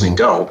guys actually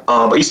don't.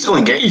 But he still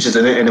engages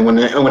in it. And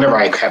whenever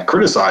I have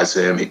criticized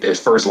him, his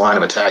first line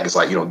of attack is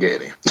like, you don't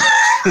get any.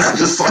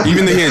 Like,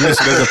 even the hint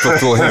doesn't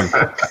fulfill him.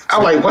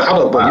 I'm like,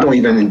 but you don't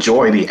even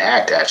enjoy the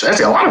act, actually.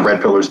 Actually, a lot of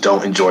red pillars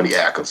don't enjoy the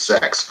act of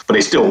sex, but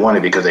they still want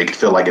it because they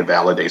feel like it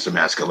validates their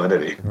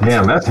masculinity.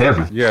 Damn, that's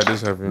heavy. Yeah, it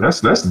is heavy.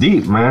 That's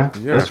deep, man.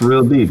 Yeah, that's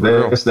real deep.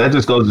 That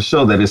just goes to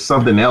show that it's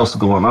something else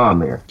going on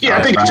there. Yeah,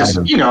 I think it's just,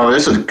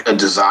 there's a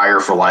desire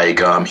for like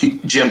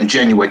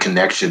genuine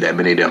connection that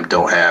many of them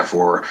don't have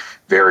for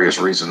various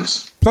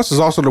reasons. Plus, it's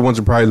also the ones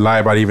who probably lie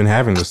about even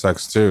having the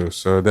sex too.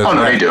 So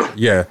they do.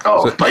 Yeah.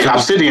 Oh, like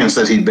Obsidian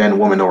says he'd been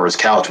woman over his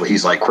couch, but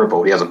he's like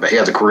crippled. He has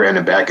a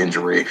career-ending back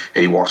injury,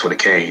 and he walks with a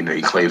cane. And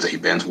he claims that he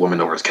bends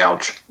women over his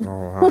couch.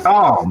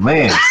 Oh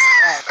man.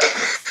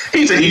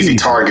 He's an easy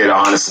target,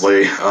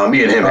 honestly.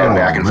 Me and him had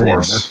back and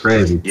forth. That's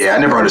crazy. Yeah, I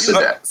never understood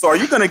that. So are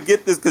you going to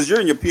get this, because you're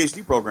in your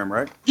PhD program,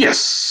 right?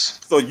 Yes.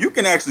 So you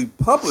can actually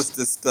publish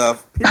this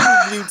stuff,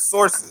 peer-reviewed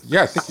sources.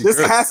 Yeah, I think this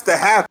has to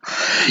happen.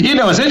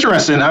 It's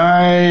interesting.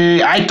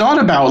 I thought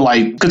about,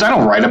 because I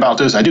don't write about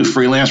this. I do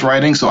freelance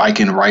writing, so I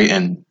can write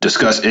and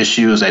discuss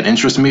issues that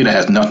interest me that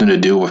has nothing to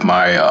do with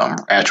my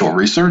actual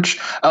research.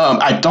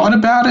 I thought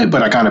about it,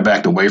 but I kind of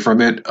backed away from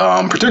it,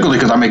 particularly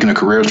because I'm making a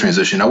career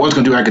transition. I was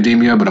going to do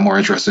academia, but I'm more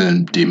interested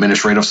in the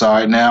administrative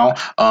side now.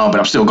 But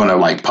I'm still going to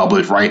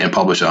write and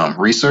publish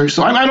research.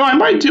 So I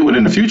might do it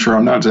in the future.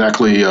 I'm not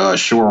exactly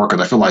sure,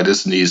 because I feel like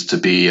this needs to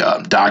be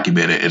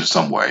documented in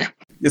some way.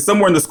 You're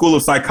somewhere in the school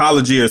of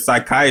psychology or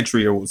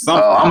psychiatry or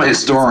something. I'm a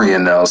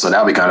historian though, so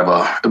that'll be kind of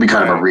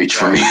a reach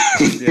for me.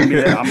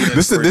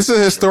 This is a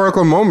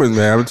historical moment,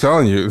 man. I'm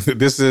telling you,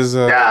 this is.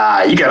 You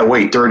gotta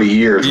wait 30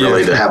 years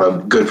really to have a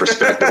good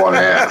perspective on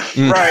that.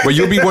 Right, but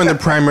you'll be one of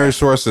the primary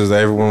sources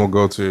that everyone will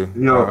go to.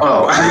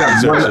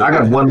 I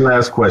got one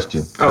last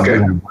question.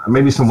 Okay,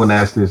 maybe someone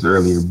asked this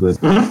earlier, but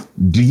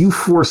do you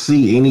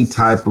foresee any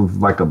type of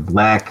like a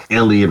Black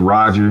Elliot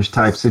Rodgers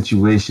type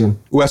situation?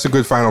 Well, that's a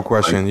good final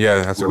question.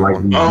 That's a good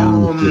one.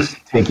 Just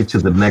take it to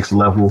the next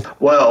level.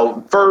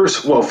 Well,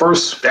 first,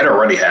 that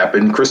already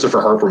happened.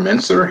 Christopher Harper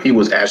Mentzer, he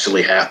was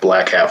actually half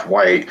black, half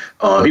white.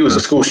 He was a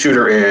school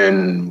shooter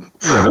in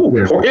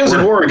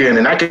Oregon,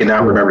 and I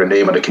cannot remember the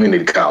name of the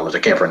community college. I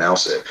can't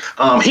pronounce it.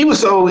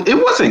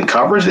 It wasn't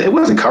covered. It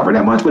wasn't covered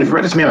that much. But if you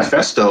read his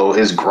manifesto,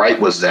 his gripe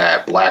was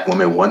that black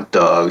women want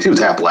thugs. He was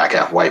half black,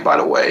 half white, by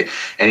the way.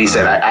 And he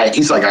said, I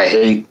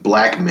hate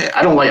black men.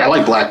 I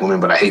like black women,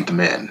 but I hate the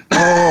men.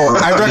 Oh,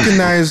 I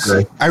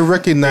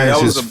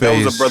recognize his face.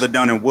 That was a brother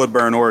down in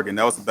Woodburn, Oregon.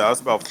 That was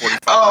about 45.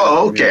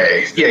 Oh,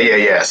 okay.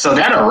 Yeah. So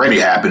that already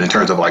happened in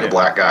terms of like a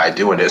black guy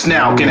doing this.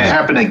 Now, can it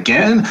happen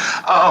again?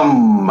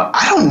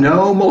 I don't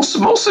know. Most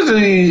of I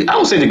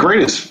would say the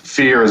greatest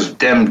fear is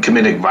them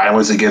committing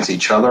violence against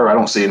each other. I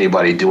don't see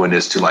anybody doing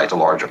this to like the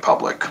larger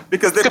public.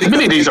 Because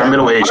many of these are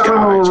middle-aged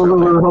guys.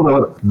 Hold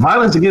on.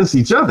 Violence against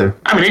each other?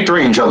 I mean, they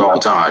threaten each other all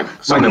the time.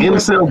 Like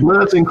incel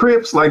Bloods and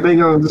Crips? Like they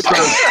going to start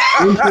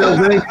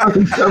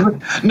each other?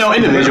 No,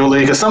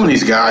 individually, because some of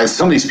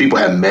these people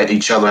have met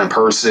each other in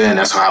person.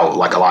 That's how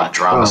like a lot of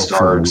drama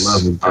starts.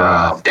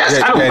 I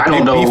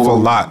don't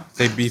know.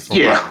 They beef a lot.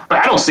 Yeah, but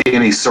I don't see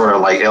any sort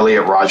of like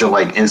Elliot Rodger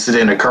like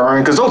incident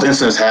occurring, because those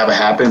incidents have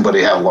happened, but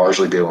they have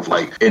largely been with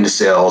like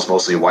incels,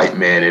 mostly white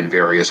men in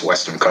various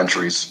Western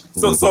countries.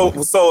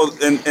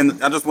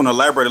 And I just want to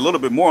elaborate a little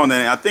bit more on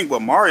that. And I think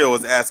what Mario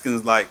is asking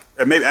is like,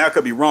 or maybe I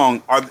could be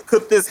wrong,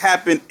 could this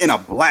happen in a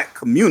black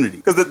community?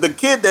 Because the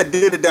kid that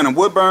did it down in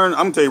Woodburn,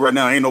 I'm gonna tell you right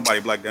now, ain't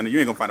nobody black down there. You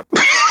ain't gonna find a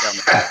black down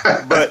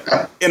there.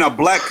 But in a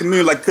black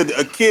community, like could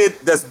a kid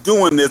that's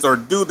doing this, or a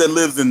dude that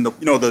lives in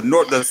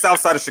the south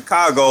side of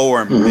Chicago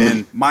or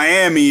in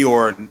Miami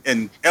or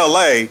in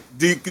LA,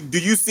 do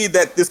you see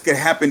that this could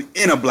happen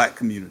in a black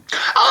community?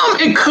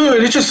 It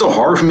could. It's just so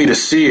hard for me to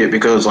see it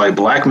because like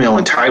black male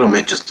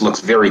entitlement just looks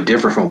very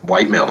different from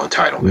white male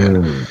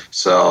entitlement.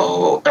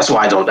 So that's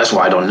why I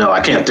don't know.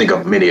 I can't think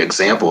of many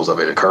examples of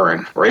it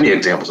occurring or any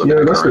examples of it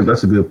occurring.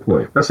 That's a good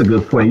point. That's a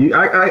good point.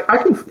 I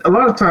can, a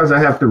lot of times I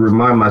have to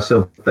remind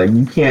myself that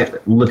you can't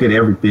look at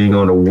everything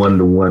on a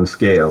 1-to-1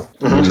 scale.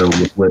 You know,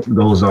 with what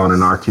goes on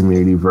in our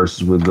community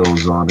versus what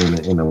goes on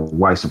in a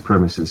white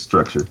supremacist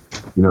structure.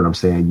 You know what I'm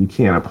saying? You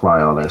can't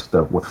apply all that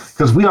stuff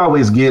because we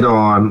always get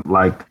on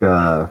like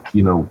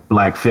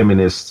black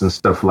feminists and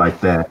stuff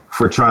like that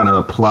for trying to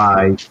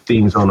apply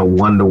things on a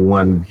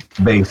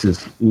 1-to-1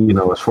 basis,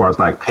 as far as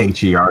like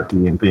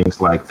patriarchy and things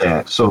like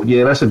that. So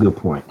yeah, that's a good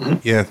point.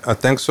 Yeah,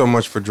 thanks so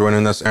much for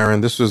joining us,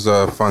 Aaron. This was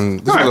a fun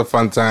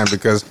time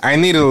because I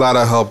needed a lot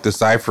of help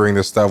deciphering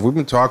this stuff. We've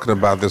been talking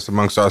about this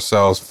amongst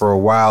ourselves for a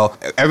while.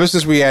 Ever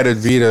since we added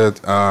Vita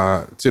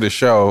to the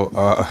show,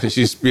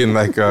 she's been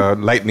like a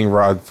lightning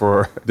rod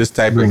for this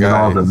type of guy.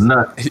 All the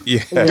nuts.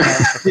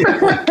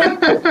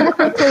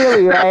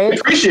 Clearly, right? I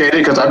appreciate it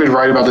because I've been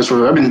writing about this.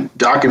 I've been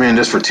documenting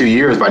this for 2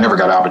 years, but I never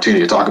got an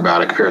opportunity to talk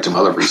about it compared to some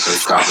other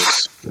research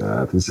topics.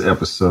 This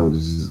episode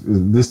is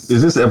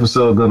this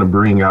episode going to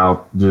bring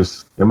out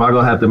just? Am I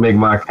going to have to make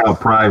my account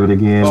private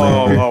again?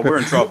 Oh, we're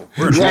in trouble.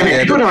 If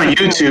you put it on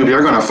YouTube,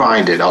 you're going to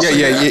find it.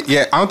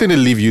 Yeah. I don't think they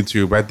leave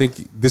YouTube. I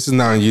think this is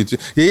not on YouTube.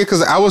 Yeah,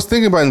 because I was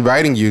thinking about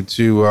inviting you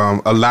to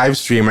a live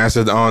stream. I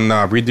said, oh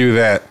no, redo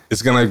that.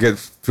 It's going to get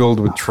filled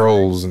with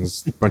trolls and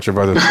a bunch of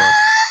other stuff.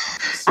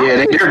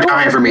 Yeah, they're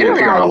dying for me to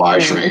appear on a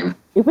live stream.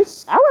 I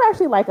would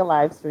actually like a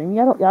live stream.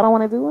 Y'all don't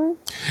want to do one?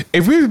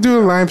 If we do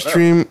a live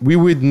stream, we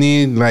would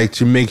need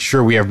to make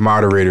sure we have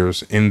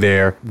moderators in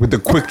there with the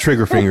quick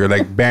trigger finger,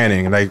 like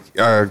banning,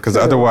 because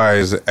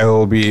otherwise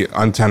it'll be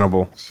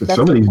untenable.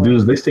 Some of these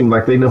dudes, they seem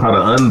like they know how to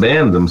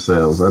unban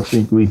themselves. I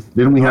think we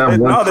have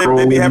one. No,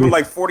 they be having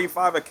like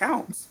 45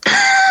 accounts.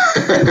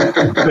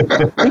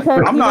 Because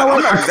I'm not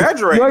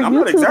exaggerating. Your I'm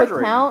not YouTube exaggerating.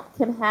 account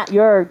can have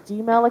your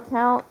Gmail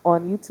account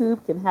on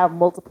YouTube can have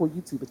multiple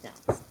YouTube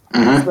accounts.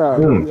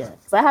 So yeah,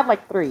 so I have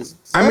like 3.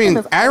 I mean,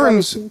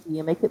 Aaron's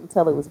and they couldn't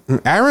tell it was.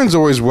 Aaron's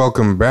always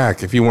welcome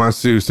back if he wants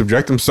to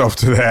subject himself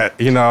to that.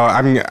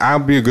 I'll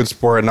be a good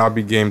sport and I'll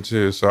be game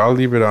too. So I'll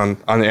leave it on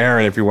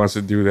Aaron if he wants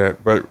to do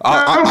that. But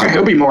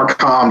he'll be more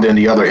calm than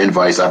the other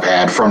invites I've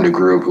had from the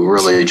group who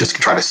really just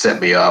try to set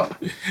me up.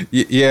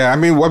 Yeah, I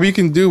mean, what we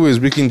can do is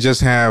we can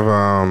just have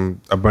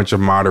a bunch of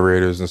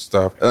moderators and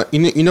stuff.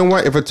 You know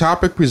what? If a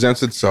topic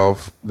presents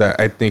itself that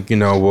I think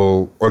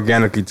will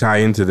organically tie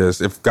into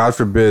this, if God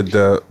forbid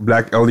the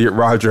Black Elliot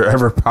Rodger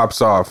ever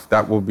pops off,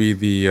 that will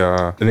be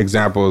an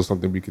example of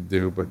something we could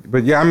do.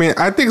 But yeah, I mean,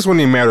 I think it's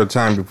only a matter of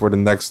time before the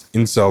next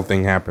incel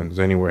thing happens.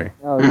 Anyway.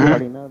 Oh, you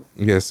already know.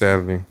 Yeah,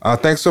 sadly.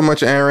 Thanks so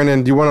much, Aaron.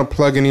 And do you want to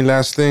plug any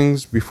last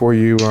things before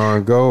you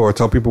go, or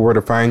tell people where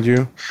to find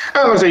you?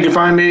 So you can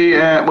find me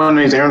at my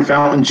name is Aaron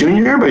Fountain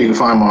Jr., but you can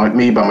find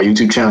me by my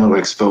YouTube channel,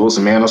 Exposed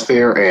to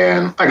Manosphere.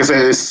 And like I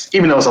said,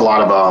 even though it's a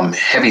lot of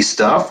heavy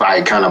stuff,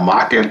 I kind of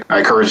mock it. I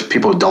encourage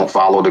people who don't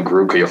follow the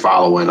group because you're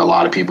following a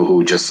lot of people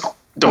who just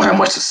don't have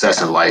much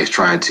success in life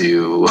trying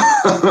to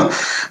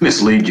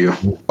mislead you.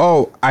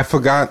 Oh, I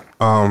forgot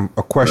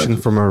a question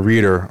from a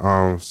reader.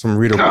 There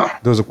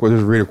was a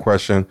reader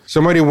question.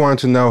 Somebody wanted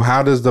to know,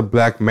 how does the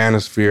Black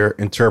Manosphere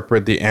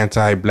interpret the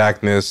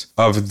anti-blackness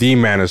of the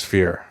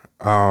Manosphere,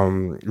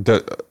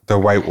 the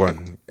white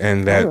one,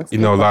 and that a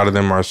lot of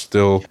them are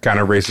still kind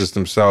of racist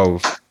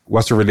themselves.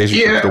 What's the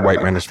relationship with the white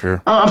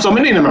manosphere? So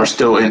many of them are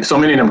still in. So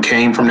many of them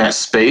came from that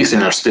space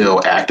and are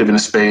still active in the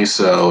space.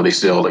 So they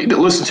still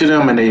listen to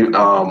them and they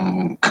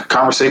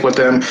conversate with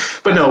them.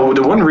 But no,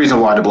 the one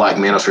reason why the Black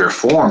Manosphere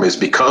formed is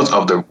because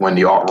of when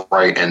the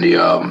alt-right and the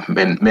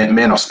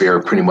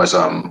manosphere pretty much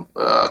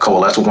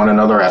coalesced with one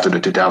another after the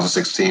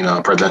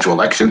 2016 presidential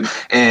election.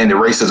 And the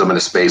racism in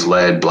the space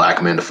led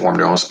Black men to form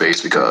their own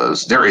space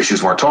because their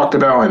issues weren't talked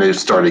about and it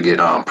started to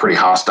get pretty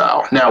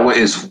hostile. Now, what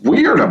is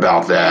weird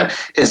about that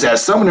is that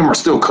some of them are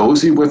still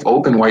cozy with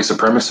open white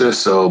supremacists.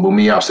 So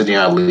Mumia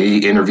Obsidian Ali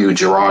interviewed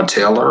Gerard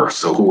Taylor,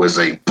 who is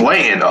a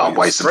blatant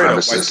white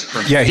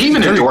supremacist. Yeah, he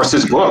even endorsed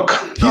his book.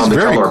 He's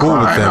very cool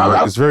with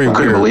them. It's very I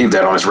couldn't believe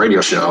that on his radio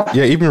show.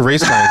 Yeah, even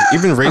race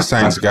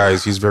science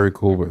guys, he's very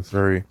cool with.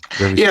 Very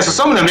yeah, so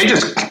some of them, they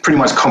just pretty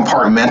much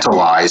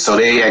compartmentalize. So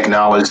they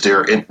acknowledge the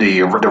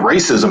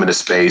racism in the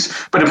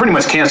space, but they pretty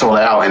much cancel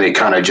it out and they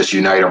kind of just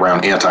unite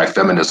around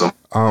anti-feminism.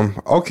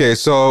 Okay,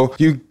 so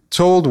you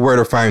told where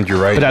to find you,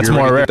 right? But that's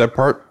more rare. That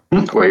part?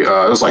 Wait,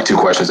 it was like 2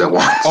 questions at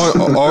once.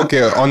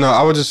 Okay. Oh, no,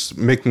 I was just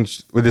making...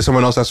 Did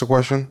someone else ask a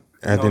question?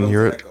 I didn't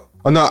hear it.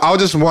 Oh, no, I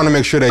just want to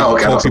make sure that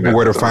you told people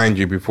where to find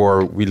you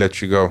before we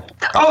let you go.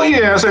 Oh,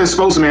 yeah, so it's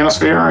Exposed to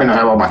Manosphere, and I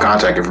have all my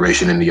contact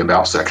information in the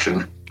About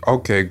section.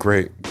 Okay,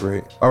 great.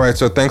 All right,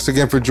 so thanks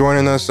again for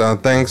joining us.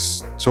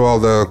 Thanks to all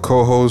the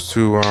co-hosts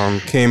who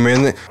came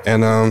in.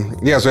 And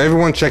so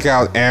everyone check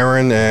out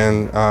Aaron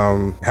and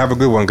have a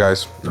good one,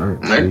 guys. All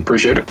right,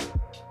 appreciate it.